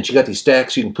intense. You got these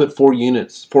stacks, you can put 4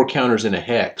 counters in a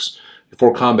hex,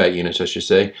 4 combat units, I should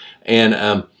say, and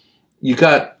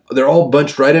they're all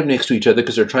bunched right up next to each other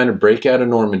because they're trying to break out of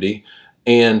Normandy.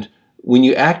 And when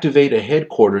you activate a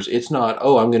headquarters, it's not,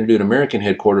 oh, I'm going to do an American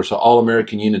headquarters, so all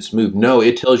American units move. No,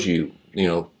 it tells you,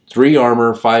 3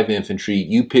 armor, 5 infantry.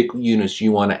 You pick units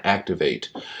you want to activate,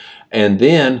 and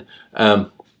then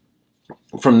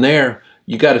from there.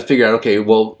 You got to figure out, okay,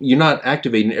 well, you're not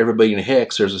activating everybody in a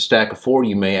hex. There's a stack of 4.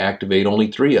 You may activate only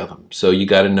 3 of them. So you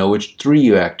got to know which 3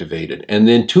 you activated. And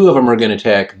then 2 of them are going to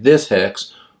attack this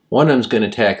hex. 1 of them is going to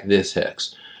attack this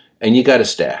hex. And you got to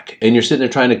stack. And you're sitting there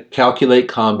trying to calculate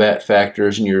combat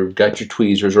factors, and you've got your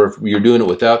tweezers, or if you're doing it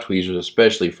without tweezers,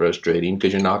 especially frustrating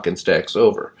because you're knocking stacks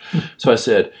over. So I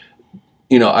said,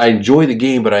 I enjoy the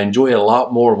game, but I enjoy it a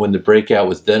lot more when the breakout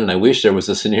was done, and I wish there was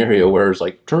a scenario where it's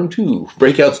like, turn 2,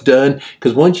 breakout's done,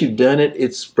 because once you've done it,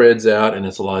 it spreads out, and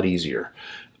it's a lot easier.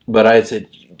 But I said,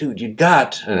 dude,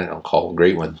 and I don't call him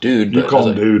Great One dude. You call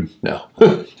him dude. No.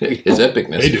 His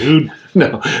epicness. Hey, dude.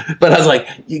 No. But I was like,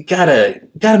 you gotta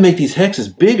make these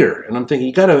hexes bigger. And I'm thinking,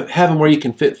 you gotta have them where you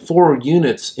can fit 4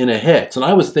 units in a hex. And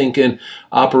I was thinking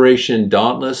Operation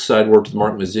Dauntless. I'd worked with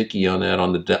Mark Mazicki on that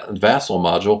on the Vassal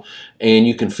module. And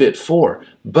you can fit 4.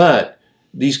 But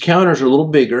these counters are a little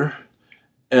bigger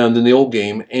than the old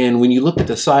game. And when you look at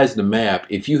the size of the map,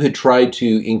 if you had tried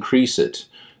to increase it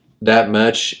that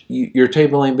much, your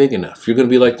table ain't big enough. You're going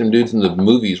to be like them dudes in the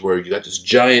movies where you got this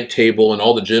giant table and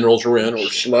all the generals around are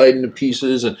sliding to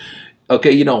pieces. And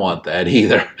okay, you don't want that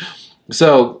either.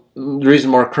 So the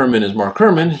reason Mark Herman is Mark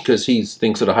Herman, because he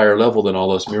thinks at a higher level than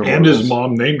all us mirror And his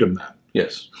mom named him that.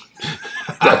 Yes.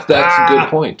 That's a good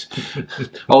point.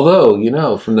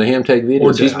 Although, from the Hamtag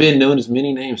videos, he's been known as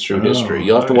many names through history.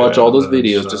 You'll have to watch all those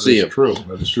videos to see him.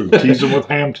 That is true. Tease him with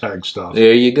Hamtag stuff.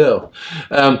 There you go.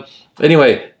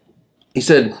 Anyway, he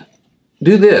said,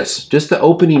 do this, just the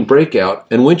opening breakout,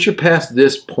 and once you're past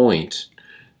this point,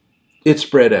 it's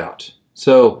spread out.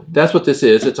 So that's what this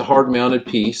is. It's a hard-mounted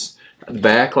piece. The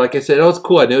back, like I said, it's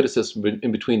cool. I noticed this in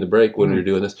between the break when we were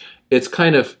doing this. It's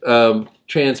kind of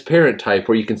transparent type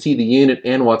where you can see the unit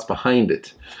and what's behind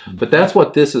it. But that's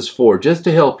what this is for, just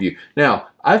to help you. Now,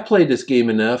 I've played this game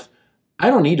enough. I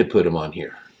don't need to put them on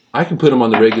here. I can put them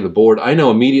on the regular board. I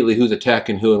know immediately who's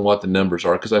attacking who and what the numbers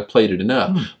are because I've played it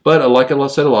enough. But like I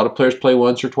said, a lot of players play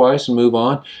once or twice and move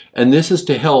on. And this is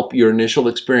to help your initial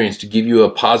experience, to give you a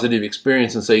positive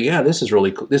experience and say, yeah, this is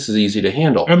really cool. This is easy to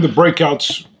handle. And the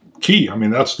breakout's key. I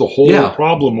mean, that's the whole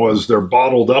problem was they're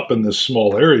bottled up in this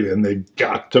small area and they've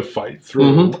got to fight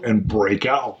through and break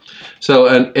out. So,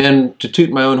 and to toot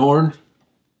my own horn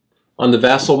on the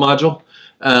Vassal module,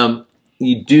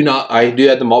 I do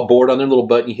have the board on their little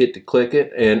button. You hit to click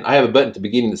it, and I have a button at the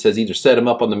beginning that says either set them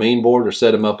up on the main board or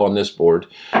set them up on this board.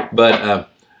 But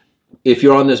if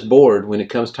you're on this board, when it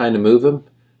comes time to move them,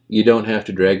 you don't have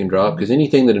to drag and drop, because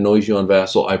anything that annoys you on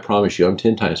Vassal, I promise you, I'm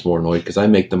 10 times more annoyed because I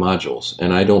make the modules,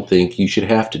 and I don't think you should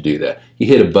have to do that. You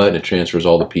hit a button, it transfers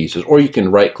all the pieces, or you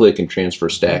can right-click and transfer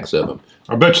stacks of them.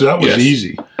 I bet you that was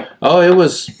easy. Oh, it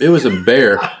was a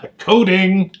bear.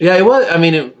 Coding. Yeah, it was. I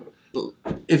mean,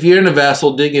 if you're in a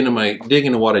Vassal, dig into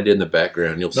what I did in the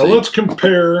background. You'll see. Now let's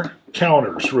compare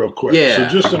counters real quick. Yeah. So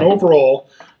just an overall,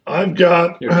 I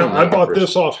bought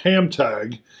this off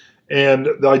Hamtag, and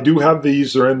I do have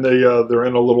these. They're in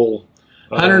a little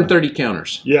 130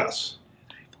 counters. Yes.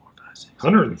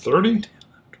 130.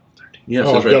 Yes,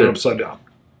 I've right got there. it upside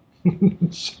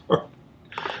down. Sorry.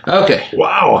 Okay.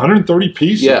 Wow, 130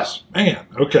 pieces. Yeah. Man.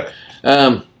 Okay.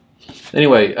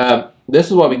 Anyway, this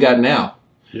is what we got now.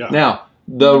 Yeah. Now,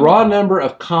 the raw number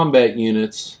of combat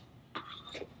units,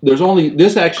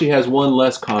 this actually has 1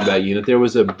 less combat unit. There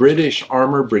was a British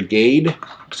armor brigade.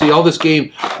 See, all this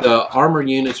game, the armor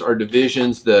units are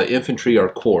divisions, the infantry are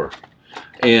corps.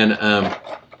 And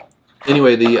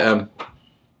anyway,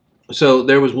 so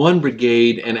there was 1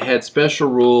 brigade, and it had special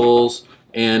rules,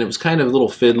 and it was kind of a little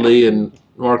fiddly, and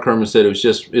Mark Herman said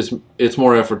it's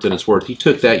more effort than it's worth. He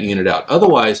took that unit out.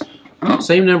 Otherwise,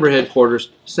 same number of headquarters,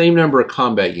 same number of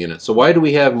combat units. So why do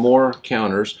we have more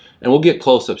counters? And we'll get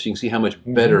close-ups so you can see how much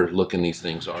better looking these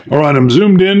things are. All right, I'm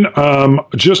zoomed in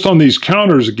just on these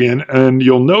counters again, and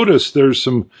you'll notice there's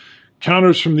some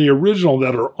counters from the original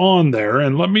that are on there.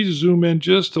 And let me zoom in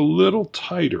just a little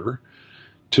tighter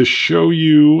to show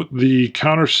you the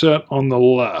counter set on the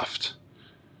left.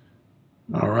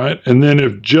 All right, and then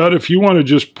if Judd, if you want to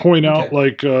just point out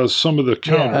like some of the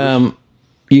counters.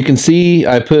 You can see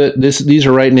I put this. These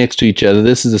are right next to each other.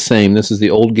 This is the same. This is the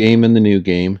old game and the new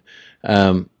game.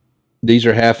 These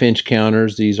are half-inch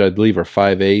counters. These, I believe, are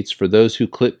 5/8. For those who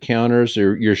clip counters,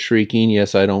 or you're shrieking,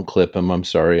 yes, I don't clip them. I'm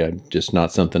sorry. I'm just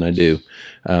not something I do.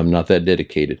 I'm not that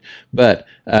dedicated. But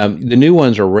the new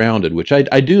ones are rounded, which I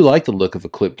do like the look of a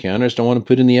clip counter. I just don't want to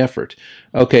put in the effort.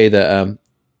 Okay,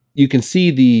 you can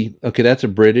see okay, that's a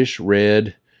British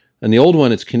red. And the old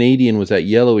one, it's Canadian, was that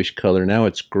yellowish color. Now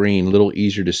it's green, a little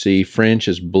easier to see. French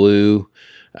is blue.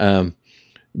 And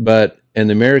the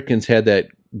Americans had that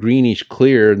greenish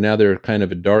clear. Now they're kind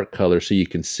of a dark color so you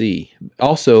can see.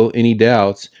 Also, any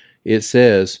doubts, it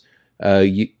says,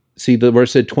 you see where it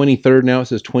said 23rd, now it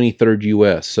says 23rd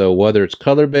US. So whether it's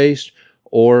color-based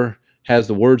or has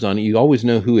the words on it, you always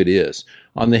know who it is.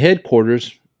 On the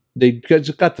headquarters, they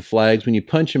just got the flags. When you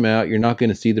punch them out, you're not going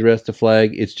to see the rest of the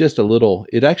flag. It's just a little,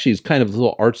 it actually is kind of a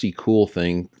little artsy cool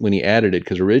thing when he added it,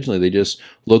 because originally they just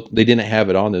looked, they didn't have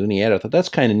it on there. Then he added it. I thought that's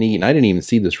kind of neat. And I didn't even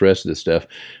see this rest of the stuff.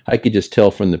 I could just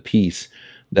tell from the piece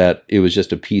that it was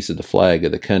just a piece of the flag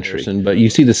of the country. But you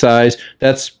see the size,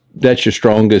 that's your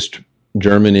strongest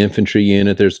German infantry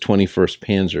unit. There's 21st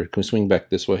Panzer. Can we swing back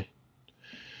this way?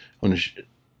 When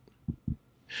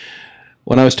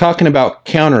I was talking about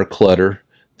counter clutter,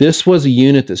 this was a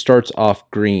unit that starts off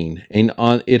green, and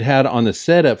it had on the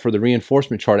setup for the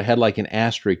reinforcement chart, it had like an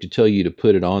asterisk to tell you to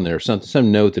put it on there,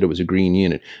 some note that it was a green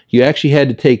unit. You actually had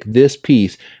to take this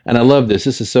piece, and I love this.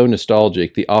 This is so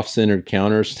nostalgic. The off-centered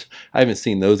counters, I haven't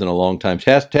seen those in a long time.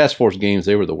 Task Force games,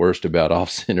 they were the worst about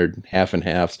off-centered half and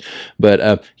halves,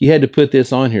 but you had to put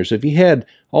this on here. So if you had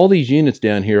all these units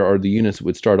down here are the units that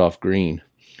would start off green.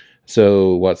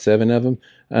 So what, 7 of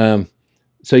them?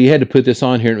 So you had to put this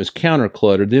on here, and it was counter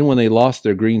cluttered. Then when they lost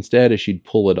their green status, you'd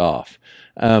pull it off.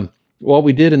 What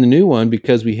we did in the new one,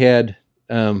 because we had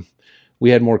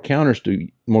more counter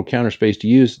space to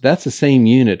use, that's the same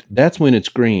unit. That's when it's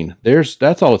green.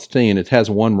 That's all it's saying. It has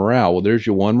 1 morale. Well, there's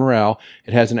your 1 morale.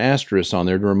 It has an asterisk on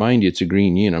there to remind you it's a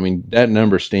green unit. I mean, that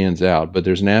number stands out, but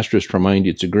there's an asterisk to remind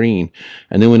you it's a green.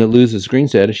 And then when it loses green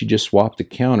status, you just swap the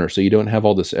counter, so you don't have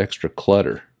all this extra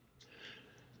clutter.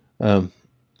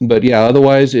 But yeah,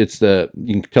 otherwise you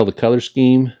can tell the color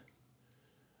scheme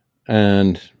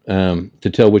and to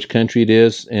tell which country it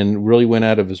is, and really went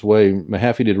out of his way.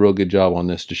 Mahaffey did a real good job on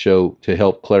this to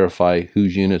help clarify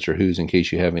whose units are whose in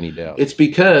case you have any doubt. It's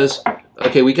because,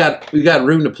 okay, we got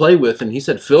room to play with, and he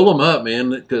said fill them up, man,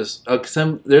 because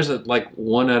there's like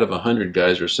 1 out of 100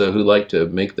 guys or so who like to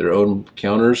make their own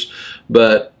counters,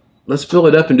 but let's fill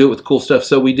it up and do it with cool stuff.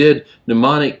 So we did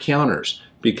mnemonic counters,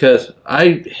 because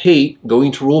I hate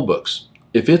going to rule books.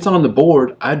 If it's on the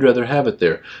board, I'd rather have it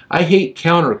there. I hate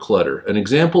counter clutter. An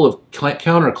example of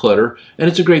counter clutter, and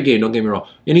it's a great game, don't get me wrong.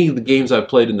 Any of the games I've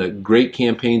played in the great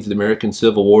campaigns of the American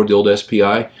Civil War, the old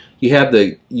SPI, you have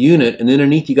the unit, and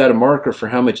underneath you got a marker for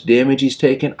how much damage he's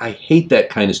taken. I hate that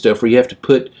kind of stuff where you have to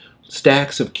put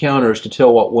stacks of counters to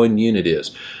tell what one unit is.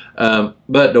 But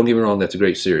don't get me wrong, that's a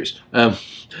great series.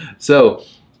 So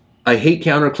I hate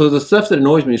counter clues. The stuff that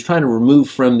annoys me is trying to remove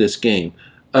from this game.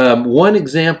 One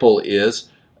example is,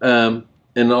 and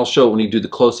I'll show it when you do the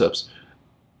close-ups,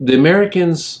 the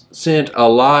Americans sent a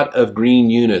lot of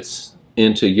green units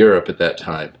into Europe at that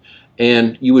time.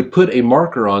 And you would put a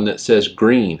marker on that says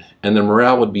green, and the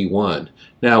morale would be 1.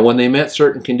 Now, when they met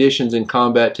certain conditions in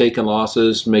combat, taking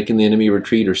losses, making the enemy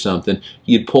retreat or something,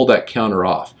 you'd pull that counter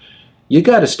off. You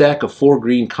got a stack of 4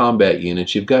 green combat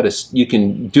units. You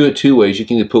can do it 2 ways. You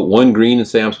can either put 1 green and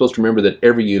say I'm supposed to remember that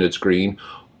every unit's green,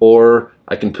 or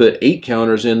I can put 8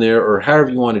 counters in there, or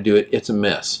however you want to do it. It's a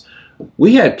mess.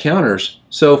 We had counters,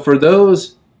 so for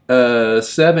those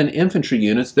 7 infantry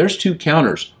units, there's 2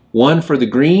 counters. 1 for the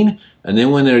green, and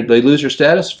then when they lose their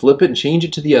status, flip it and change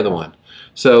it to the other one.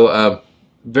 So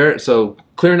so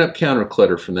clearing up counter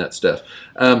clutter from that stuff.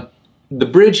 The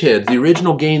bridgeheads, the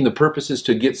original game, the purpose is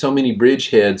to get so many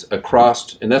bridgeheads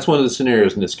across, and that's one of the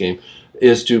scenarios in this game,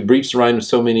 is to breach the Rhine with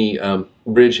so many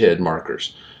bridgehead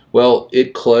markers. Well,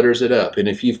 it clutters it up. And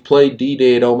if you've played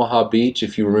D-Day at Omaha Beach,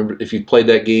 if you've played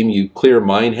that game, you clear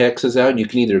mine hexes out. You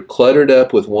can either clutter it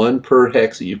up with 1 per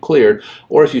hex that you cleared,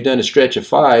 or if you've done a stretch of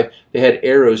 5, they had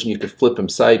arrows and you could flip them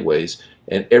sideways,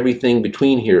 and everything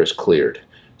between here is cleared.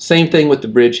 Same thing with the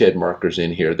bridgehead markers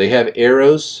in here. They have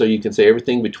arrows, so you can say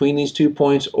everything between these 2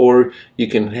 points, or you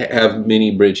can have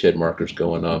many bridgehead markers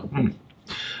going on.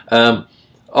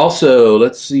 Also,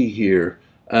 let's see here.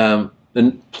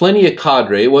 And plenty of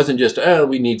cadre. It wasn't just, oh,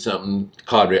 we need something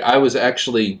cadre.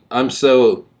 I'm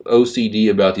so OCD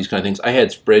about these kind of things. I had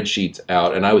spreadsheets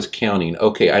out, and I was counting.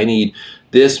 Okay, I need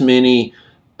this many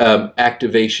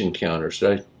activation counters.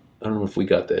 I don't know if we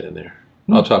got that in there.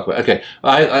 I'll talk about. Okay,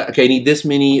 okay. I need this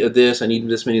many of this. I need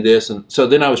this many of this, and so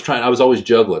then I was always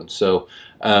juggling. So,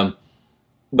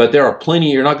 but there are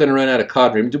plenty. You're not going to run out of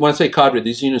cadre. When I say cadre,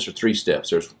 these units are 3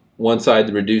 steps. There's one side,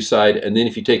 the reduced side, and then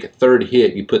if you take a 3rd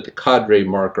hit, you put the cadre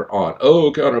marker on.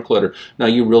 Oh, counter clutter. Now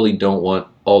you really don't want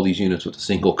all these units with a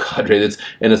single cadre.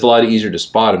 And it's a lot easier to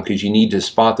spot them because you need to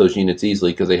spot those units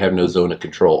easily because they have no zone of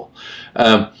control.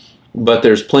 But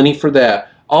there's plenty for that.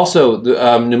 Also, the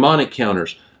mnemonic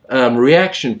counters,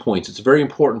 reaction points. It's a very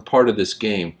important part of this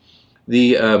game.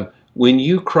 When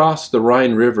you cross the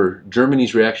Rhine River,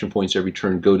 Germany's reaction points every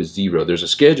turn go to 0. There's a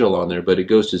schedule on there, but it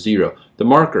goes to 0. The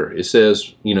marker, it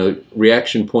says, you know,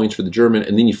 reaction points for the German,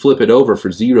 and then you flip it over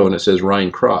for 0, and it says Rhine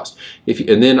crossed.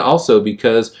 And then also,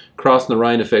 because crossing the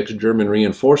Rhine affects German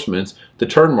reinforcements, the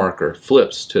turn marker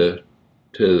flips to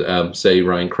say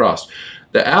Rhine crossed.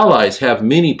 The Allies have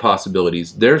many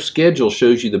possibilities. Their schedule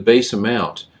shows you the base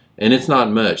amount, and it's not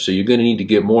much, so you're going to need to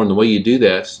get more. And the way you do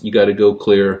that, you got to go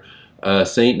clear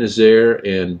Saint Nazaire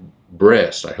and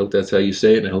Brest. I hope that's how you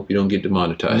say it, and I hope you don't get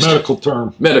demonetized. Medical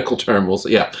term. Medical term. Well,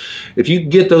 yeah. If you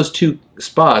get those 2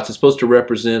 spots, it's supposed to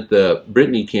represent the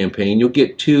Brittany Campaign. You'll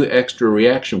get 2 extra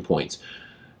reaction points.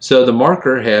 So the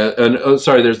marker has.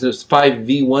 There's 5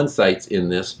 V1 sites in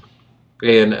this.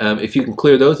 And if you can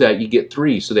clear those out, you get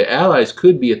 3. So the Allies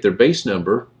could be at their base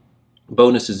number,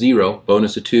 bonus of 0,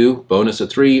 bonus of 2, bonus of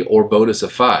 3, or bonus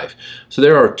of 5. So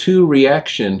there are 2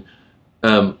 reaction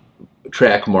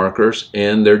track markers,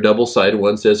 and they're double-sided.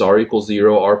 One says R equals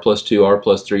 0, R plus 2, R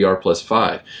plus 3, R plus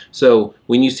 5. So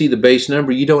when you see the base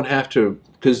number, you don't have to,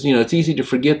 because you know it's easy to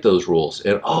forget those rules.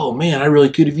 And oh man, I really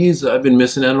could have used that. I've been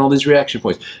missing out on all these reaction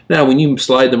points. Now when you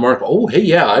slide the marker, oh hey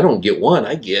yeah, I don't get 1,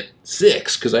 I get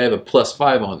 6 because I have a plus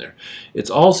 5 on there. It's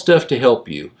all stuff to help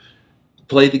you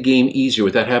play the game easier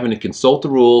without having to consult the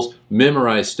rules,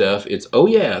 memorize stuff. It's oh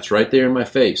yeah, it's right there in my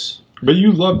face. But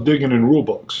you love digging in rule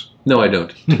books. No, I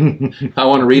don't. I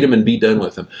want to read them and be done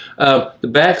with them. The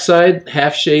backside,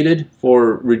 half shaded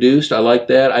for reduced. I like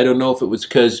that. I don't know if it was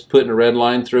because putting a red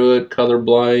line through it,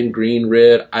 colorblind, green,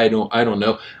 red. I don't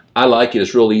know. I like it.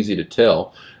 It's real easy to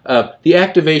tell. The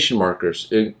activation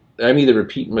markers. I'm either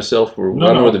repeating myself or I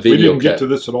don't know where the video. We didn't get to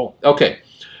this at all. Okay.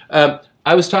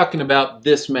 I was talking about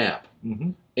this map,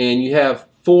 and you have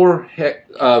 4.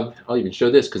 I'll even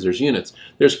show this because there's units.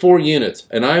 There's 4 units,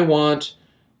 and I want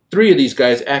 3 of these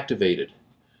guys activated.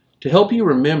 To help you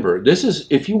remember, this is,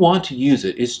 if you want to use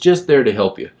it, it's just there to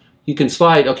help you. You can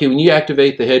slide, okay, when you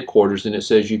activate the headquarters and it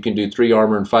says you can do 3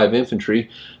 armor and 5 infantry,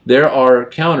 there are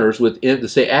counters with,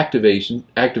 say,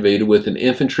 activated with an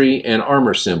infantry and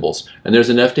armor symbols. And there's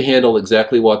enough to handle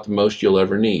exactly what the most you'll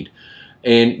ever need.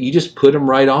 And you just put them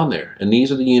right on there. And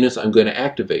these are the units I'm going to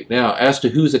activate. Now, as to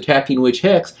who's attacking which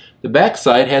hex, the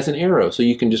backside has an arrow, so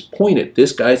you can just point it.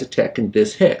 This guy's attacking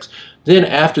this hex. Then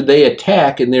after they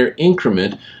attack in their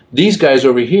increment, these guys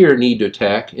over here need to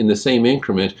attack in the same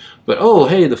increment. But oh,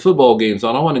 hey, the football game's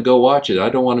on. I want to go watch it. I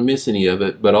don't want to miss any of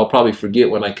it, but I'll probably forget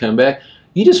when I come back.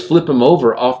 You just flip them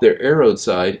over off their arrowed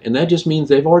side, and that just means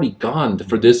they've already gone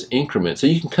for this increment. So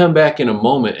you can come back in a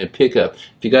moment and pick up.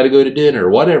 If you got to go to dinner or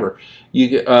whatever,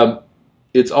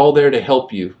 it's all there to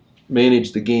help you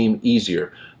manage the game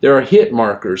easier. There are hit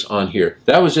markers on here.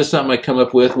 That was just something I come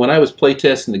up with when I was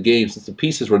playtesting the game. Since the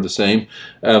pieces were the same,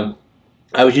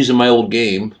 I was using my old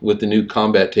game with the new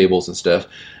combat tables and stuff,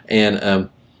 and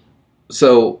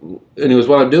so anyways,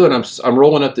 what I'm doing, I'm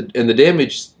rolling up and the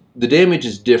damage. The damage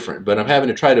is different, but I'm having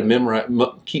to try to memorize,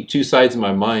 keep 2 sides in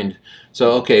my mind.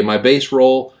 So okay, my base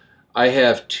roll, I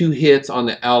have 2 hits on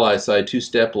the Ally side, 2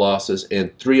 step losses,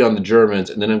 and 3 on the Germans,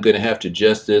 and then I'm going to have to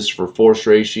adjust this for force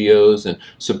ratios and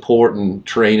support and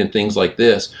terrain and things like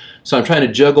this. So I'm trying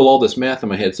to juggle all this math in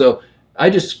my head. So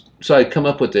I come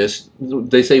up with this.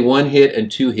 They say 1 hit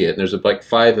and 2 hit, and there's like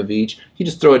 5 of each. You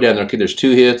just throw it down there. Okay, there's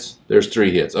 2 hits, there's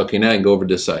 3 hits. Okay, now I can go over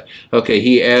to this side. Okay,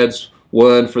 he adds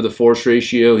 1 for the force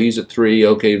ratio. He's at 3.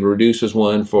 Okay, reduces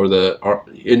 1 for the,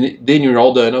 and then you're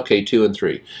all done. Okay, 2 and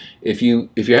 3. If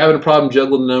you're having a problem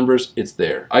juggling the numbers, it's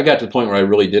there. I got to the point where I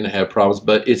really didn't have problems,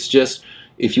 but it's just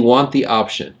if you want the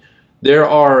option. There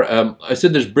are, I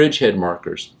said there's bridgehead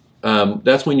markers.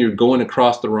 That's when you're going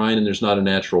across the Rhine and there's not a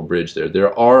natural bridge there.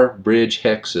 There are bridge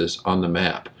hexes on the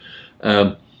map.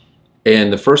 And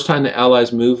the first time the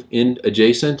Allies move in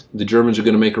adjacent, the Germans are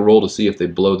going to make a roll to see if they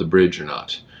blow the bridge or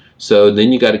not. So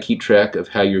then you got to keep track of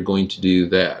how you're going to do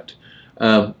that.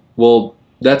 Well,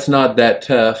 that's not that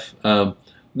tough.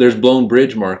 There's blown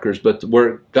bridge markers, but where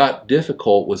it got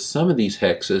difficult was some of these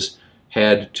hexes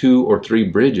had 2 or 3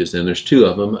 bridges, and there's 2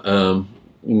 of them.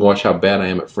 You can watch how bad I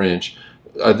am at French.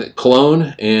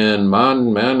 Cologne and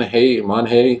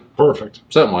Monhay. Perfect.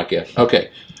 Something like that. Okay.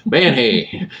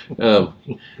 Manhay.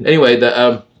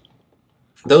 Anyway,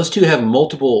 those two have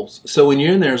multiples. So when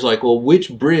you're in there, it's like, well,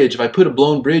 which bridge? If I put a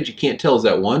blown bridge, you can't tell. Is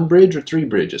that one bridge or 3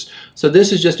 bridges? So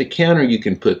this is just a counter you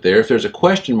can put there. If there's a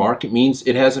question mark, it means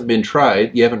it hasn't been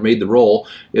tried. You haven't made the roll.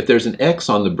 If there's an X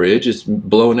on the bridge, it's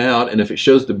blown out. And if it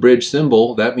shows the bridge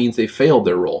symbol, that means they failed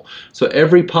their roll. So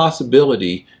every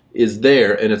possibility is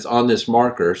there, and it's on this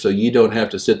marker, so you don't have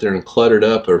to sit there and clutter it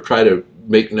up or try to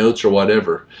make notes or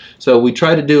whatever. So we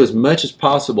try to do as much as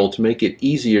possible to make it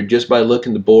easier just by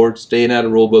looking at the board, staying out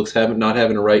of rule books, not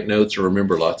having to write notes or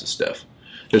remember lots of stuff.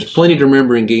 There's plenty to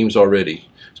remember in games already,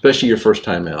 especially your first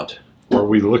time out. Are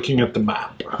we looking at the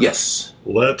map? Yes.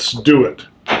 Let's do it.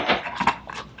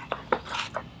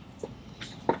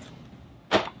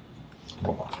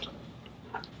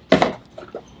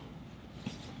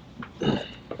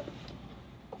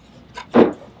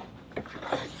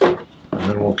 And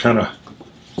then we'll kind of,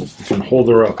 you can hold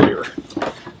her up here.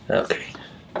 Okay.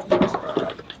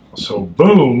 So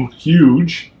boom,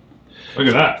 huge. Look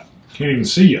at that. Can't even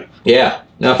see you. Yeah.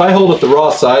 Now if I hold up the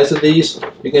raw size of these,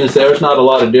 you're going to say there's not a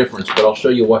lot of difference, but I'll show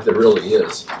you what there really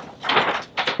is.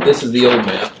 This is the old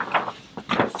map.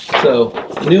 So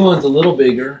the new one's a little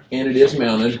bigger, and it is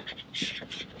mounted.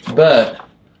 But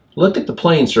look at the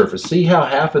plane surface. See how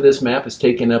half of this map is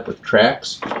taken up with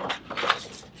tracks?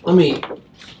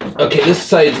 Okay, this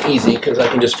side's easy because I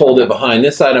can just fold it behind.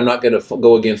 This side I'm not going to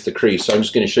go against the crease, so I'm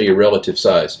just going to show you relative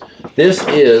size. This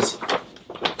is,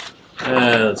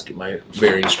 let's get my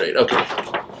bearing straight. Okay,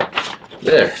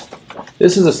 there.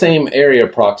 This is the same area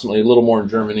approximately, a little more in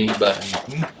Germany, but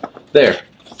there.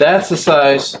 That's the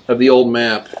size of the old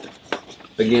map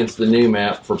against the new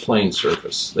map for plane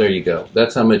surface. There you go.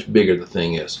 That's how much bigger the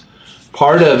thing is.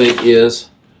 Part of it is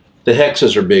the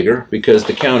hexes are bigger because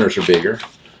the counters are bigger.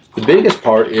 The biggest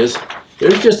part is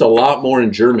there's just a lot more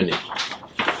in Germany.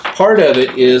 Part of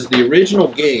it is the original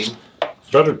game.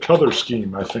 Better color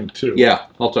scheme, I think, too. Yeah,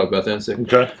 I'll talk about that in a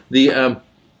second.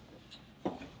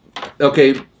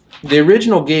 Okay. The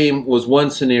original game was one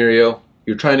scenario.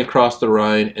 You're trying to cross the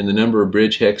Rhine, and the number of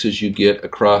bridge hexes you get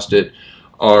across it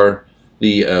are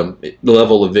the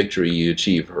level of victory you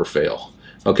achieve or fail.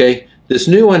 Okay. This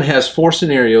new one has 4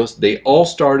 scenarios. They all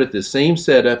start at the same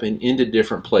setup and end at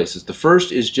different places. The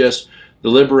first is just the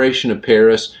liberation of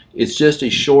Paris. It's just a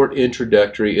short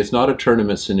introductory. It's not a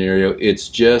tournament scenario. It's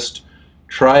just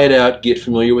try it out, get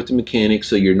familiar with the mechanics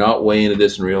so you're not way into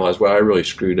this and realize, well, I really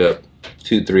screwed up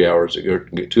 2 hours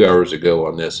ago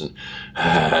on this. And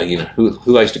you know, who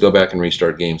likes to go back and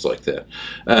restart games like that?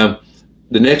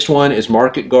 The next one is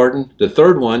Market Garden. The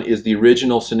third one is the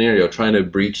original scenario, trying to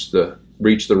breach the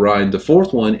Rhine. The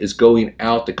fourth one is going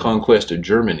out the conquest of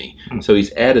Germany. So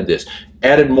he's added this.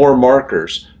 Added more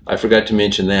markers. I forgot to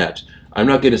mention that. I'm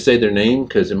not going to say their name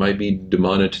because it might be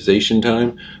demonetization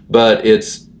time, but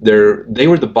they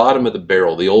were the bottom of the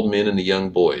barrel, the old men and the young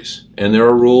boys. And there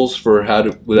are rules for how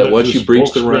to, that once you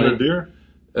breach the Rhine.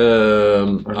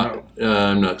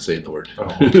 I'm not saying the word. Oh,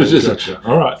 okay, gotcha.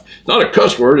 All right. Not a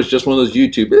cuss word. It's just one of those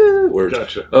YouTube words.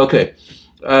 Gotcha. Okay.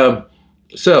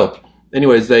 So,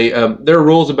 anyways, there are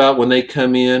rules about when they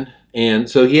come in, and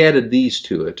so he added these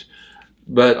to it.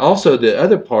 But also the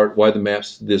other part why the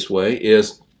map's this way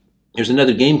is there's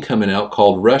another game coming out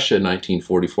called Russia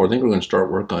 1944. I think we're going to start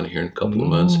work on it here in a couple of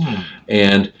months.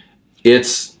 And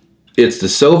it's the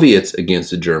Soviets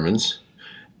against the Germans.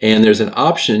 And there's an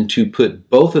option to put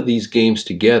both of these games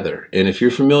together. And if you're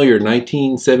familiar,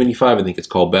 1975, I think it's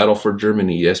called Battle for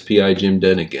Germany, SPI Jim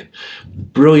Dunnigan.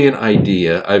 Brilliant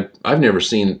idea. I've never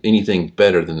seen anything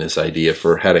better than this idea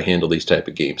for how to handle these type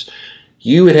of games.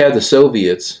 You would have the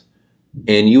Soviets,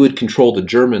 and you would control the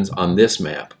Germans on this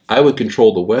map. I would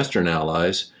control the Western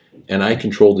Allies, and I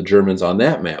control the Germans on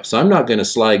that map. So I'm not going to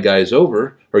slide guys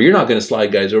over, or you're not going to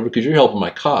slide guys over because you're helping my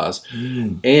cause.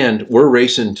 And we're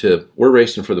racing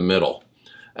for the middle.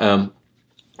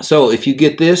 So if you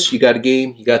get this, you got a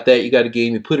game. You got that, you got a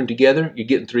game. You put them together, you're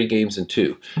getting 3 games in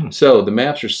 2. So the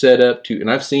maps are set up to, and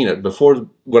I've seen it before.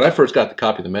 When I first got the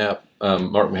copy of the map,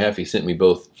 Mark Mahaffey sent me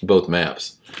both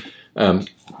maps.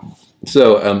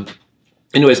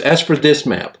 Anyways, as for this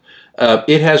map,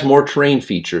 it has more terrain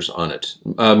features on it,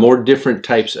 more different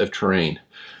types of terrain.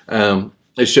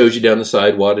 It shows you down the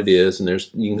side what it is, and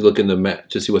you can look in the map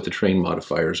to see what the terrain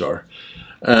modifiers are.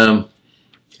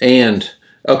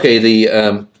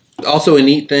 Also a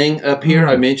neat thing up here,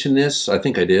 I mentioned this, I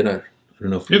think I did, I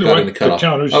don't know if we got in the cutoff.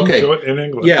 Okay, show it in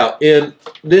English. Yeah, and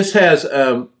this has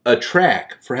a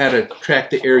track for how to track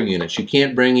the air units. You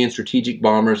can't bring in strategic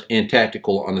bombers and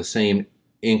tactical on the same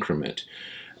increment.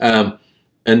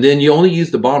 And then you only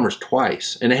use the bombers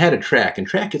twice. And it had a track. And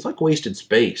track, it's like wasted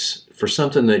space for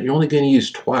something that you're only going to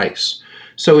use twice.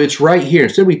 So it's right here.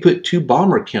 Instead we put 2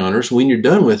 bomber counters. When you're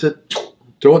done with it,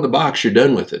 throw it in the box, you're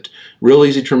done with it. Real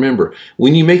easy to remember.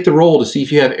 When you make the roll to see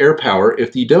if you have air power,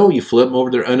 if you don't, you flip them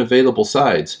over their unavailable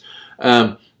sides.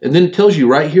 And then it tells you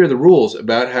right here the rules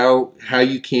about how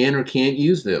you can or can't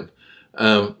use them.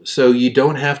 So you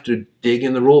don't have to dig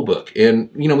in the rule book.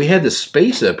 And, you know, we had this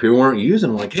space up here we weren't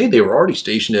using them. Like, hey, they were already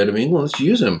stationed out of England. Let's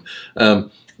use them.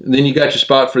 Then you got your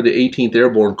spot for the 18th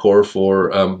Airborne Corps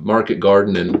for Market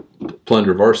Garden and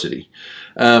Plunder Varsity.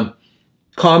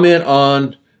 Comment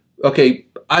on, okay,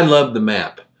 I love the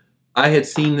map. I had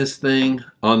seen this thing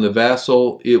on the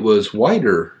Vassal. It was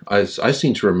wider, I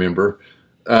seem to remember.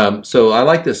 So I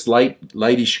like this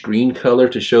lightish green color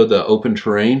to show the open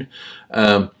terrain.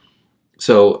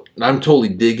 So I'm totally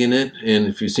digging it. And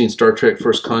if you've seen Star Trek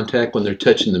First Contact, when they're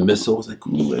touching the missile, it's like,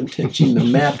 ooh, I'm touching the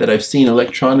map that I've seen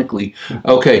electronically.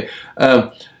 Okay.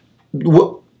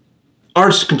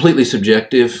 Art's completely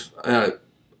subjective.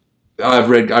 I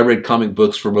read comic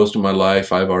books for most of my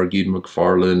life. I've argued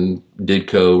McFarlane,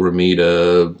 Ditko,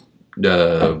 Romita,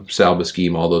 Sal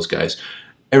Buscema, all those guys.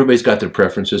 Everybody's got their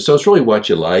preferences, so it's really what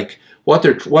you like.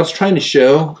 What's trying to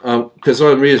show, because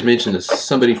Maria's mentioned this,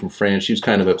 somebody from France, she was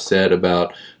kind of upset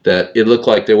about that. It looked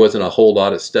like there wasn't a whole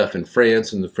lot of stuff in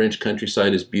France, and the French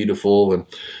countryside is beautiful. And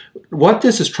what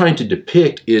this is trying to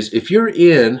depict is if you're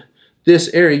in this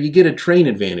area, you get a terrain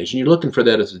advantage, and you're looking for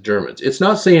that as the Germans. It's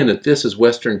not saying that this is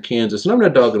Western Kansas, and I'm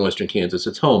not dogging Western Kansas.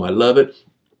 It's home. I love it.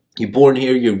 You're born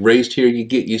here. You're raised here. You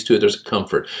get used to it. There's a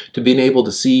comfort to being able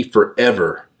to see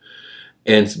forever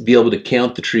and be able to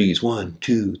count the trees. 1,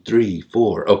 2, 3,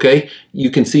 4. Okay? You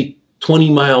can see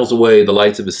 20 miles away the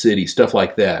lights of a city, stuff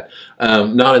like that.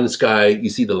 Not in the sky.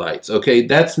 You see the lights. Okay?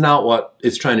 That's not what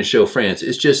it's trying to show France.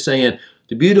 It's just saying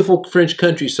the beautiful French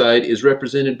countryside is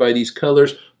represented by these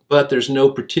colors, but there's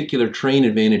no particular terrain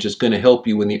advantage that's going to help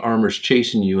you when the armor's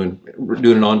chasing you and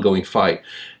doing an ongoing fight.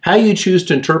 How you choose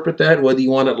to interpret that, whether you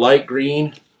want it light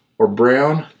green or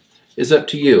brown, is up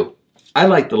to you. I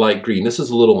like the light green. This is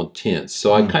a little intense,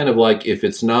 so I kind of like if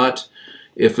it's not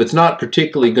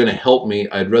particularly going to help me,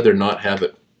 I'd rather not have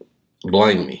it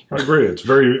blind me. I agree.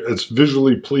 It's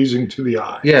visually pleasing to the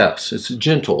eye. Yes, it's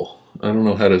gentle. I don't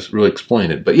know how to really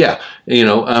explain it, but yeah, you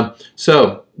know.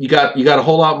 So you got a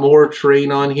whole lot more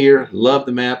terrain on here. Love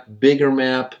the map, bigger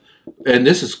map, and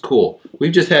this is cool.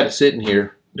 We've just had it sitting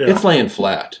here. Yeah. It's laying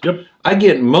flat. Yep. I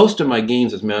get most of my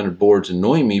games with mounted boards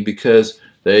annoy me because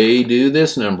they do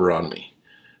this number on me.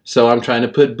 So I'm trying to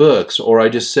put books, or I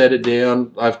just set it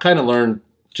down. I've kind of learned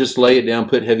just lay it down,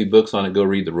 put heavy books on it, go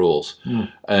read the rules,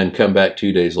 and come back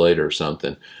 2 days later or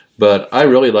something. But I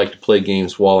really like to play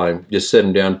games while I'm just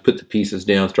setting down, put the pieces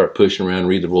down, start pushing around,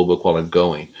 read the rule book while I'm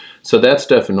going. So that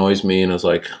stuff annoys me, and I was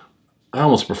like, I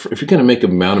almost prefer, if you're going to make a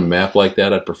mounted map like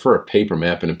that, I'd prefer a paper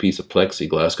map and a piece of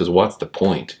plexiglass, because what's the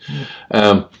point?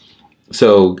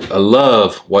 So I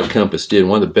love what Compass did.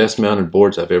 One of the best mounted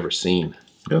boards I've ever seen.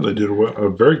 Yeah, they did a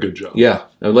very good job. Yeah.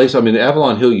 At least, I mean,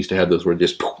 Avalon Hill used to have those where it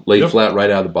just laid flat right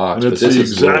out of the box. And it's the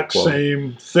exact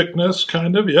same thickness,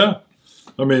 kind of, yeah.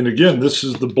 I mean, again, this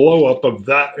is the blow-up of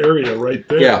that area right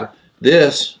there. Yeah.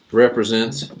 This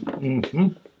represents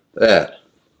that.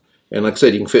 And like I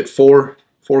said, you can fit four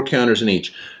counters in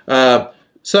each.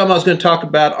 Something I was going to talk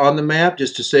about on the map,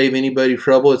 just to save anybody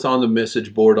trouble. It's on the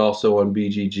message board also on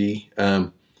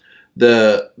BGG.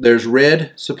 There's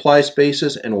red supply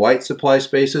spaces and white supply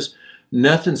spaces.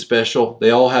 Nothing special.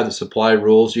 They all have the supply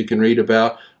rules you can read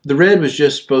about. The red was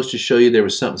just supposed to show you there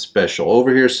was something special.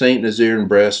 Over here, Saint Nazaire and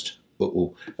Brest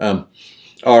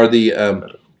are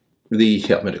the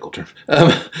medical term.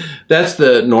 That's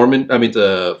the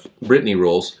the Brittany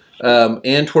rules.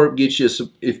 Antwerp gets you,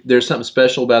 if there's something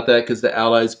special about that, because the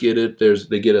Allies get it.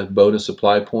 They get a bonus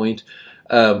supply point.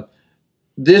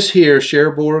 This here,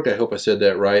 Cherbourg, I hope I said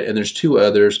that right, and there's 2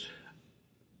 others.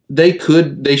 They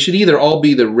should either all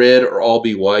be the red or all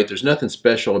be white. There's nothing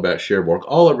special about Cherbourg.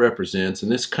 All it represents,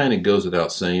 and this kind of goes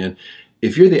without saying,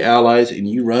 if you're the Allies and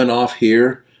you run off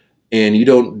here and you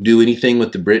don't do anything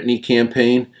with the Brittany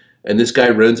campaign, and this guy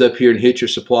runs up here and hits your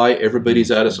supply,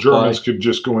 everybody's out of supply. Germans could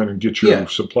just go in and get your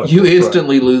supply. You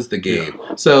instantly lose the game.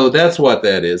 Yeah. So that's what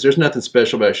that is. There's nothing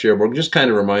special about Cherbourg. Just kind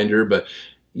of a reminder, but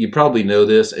you probably know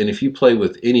this, and if you play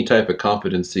with any type of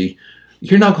competency,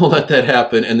 you're not going to let that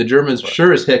happen, and the Germans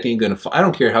sure as heck ain't going to fight. I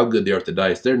don't care how good they are at the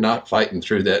dice. They're not fighting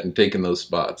through that and taking those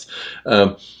spots.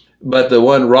 But the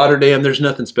one, Rotterdam, there's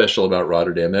nothing special about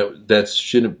Rotterdam. That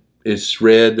shouldn't. It's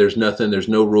red. There's nothing. There's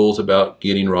no rules about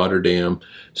getting Rotterdam.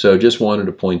 So just wanted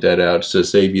to point that out to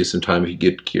save you some time if you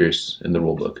get curious in the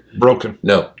rule book. Broken.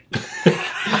 No.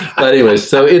 But anyways,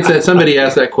 so it's that somebody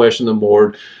asked that question on the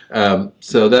board.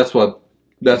 So that's what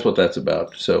that's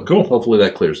about. So cool. Hopefully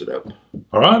that clears it up.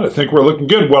 All right, I think we're looking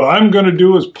good. What I'm going to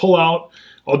do is pull out.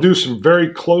 I'll do some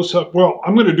very close-up. Well,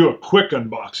 I'm going to do a quick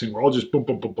unboxing where I'll just boom,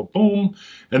 boom, boom, boom, boom.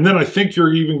 And then I think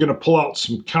you're even going to pull out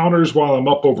some counters while I'm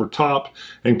up over top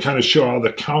and kind of show how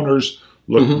the counters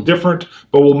look different.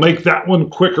 But we'll make that one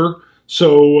quicker.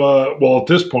 So, well, at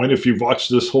this point, if you've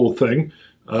watched this whole thing,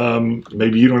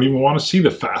 maybe you don't even want to see the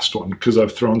fast one because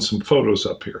I've thrown some photos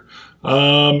up here.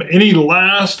 Any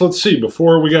last, let's see,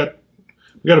 before we got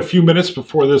a few minutes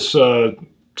before this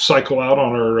cycle out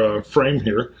on our frame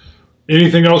here.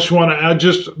 Anything else you want to add?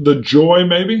 Just the joy,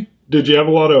 maybe? Did you have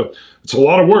it's a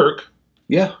lot of work.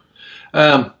 Yeah.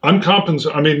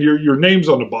 Uncompensated. I mean, your name's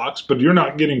on the box, but you're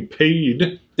not getting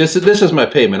paid. This is my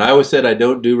payment. I always said I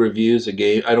don't do reviews of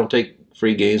game. I don't take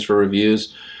free games for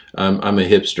reviews. I'm a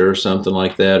hipster or something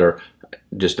like that, or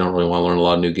just don't really want to learn a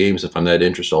lot of new games. If I'm that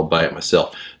interested, I'll buy it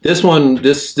myself. This one,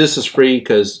 this is free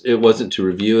because it wasn't to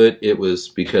review it. It was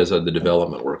because of the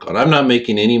development work on it. I'm not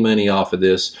making any money off of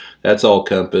this. That's all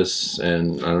Compass,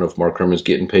 and I don't know if Mark Herman's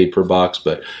getting paid per box,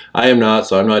 but I am not,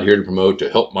 so I'm not here to promote to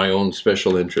help my own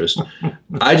special interest.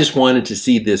 I just wanted to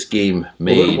see this game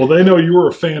made. Well, they know you were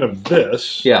a fan of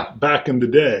this back in the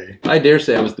day. I dare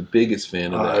say I was the biggest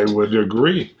fan of that. I would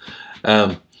agree.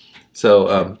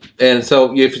 So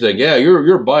if you think, yeah,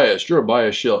 you're biased, you're a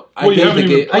biased shill. I gave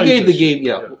the game,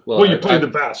 yeah. Well, you played the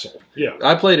Vassal, yeah.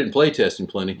 I played it in playtesting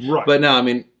plenty, right? But now, I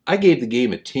mean, I gave the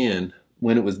game a 10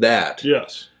 when it was that.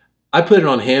 Yes. I put it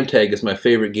on Hamtag as my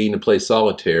favorite game to play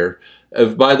solitaire.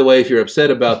 By the way, if you're upset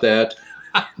about that,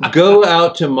 go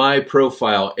out to my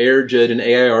profile, Judd, and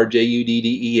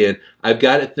AIRJUDDEN. I've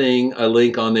got a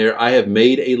link on there. I have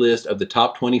made a list of the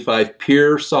top 25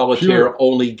 pure solitaire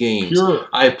only games.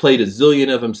 I have played a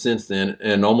zillion of them since then,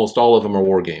 and almost all of them are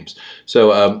war games.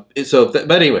 So,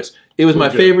 but anyways, it was my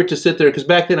favorite to sit there because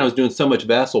back then I was doing so much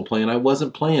Vassal playing. I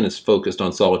wasn't playing as focused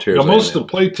on solitaire. Now, most of the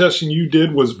play testing you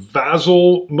did was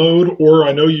Vassal mode, or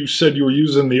I know you said you were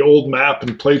using the old map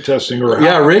and play testing. Or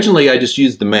yeah, originally I just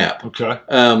used the map. Okay.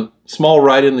 Small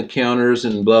right in the counters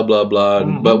and blah, blah, blah.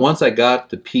 But once I got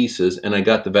the pieces and I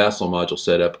got the Vassal module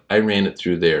set up, I ran it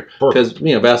through there. Because,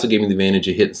 Vassal gave me the advantage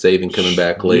of hitting save and coming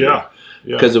back later. Yeah.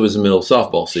 Because it was the middle of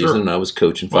softball season and I was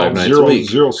coaching 5 nights a week.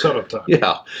 Zero setup time.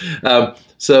 Yeah.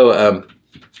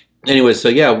 Anyway, so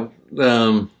yeah,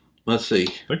 let's see.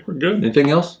 I think we're good. Anything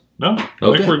else? No, I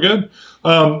think we're good.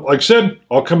 Like I said,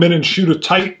 I'll come in and shoot a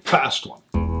tight, fast one.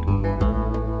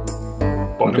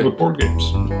 Bought him with board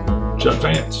games. Judd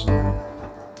Vance,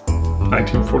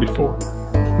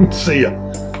 1944. See ya.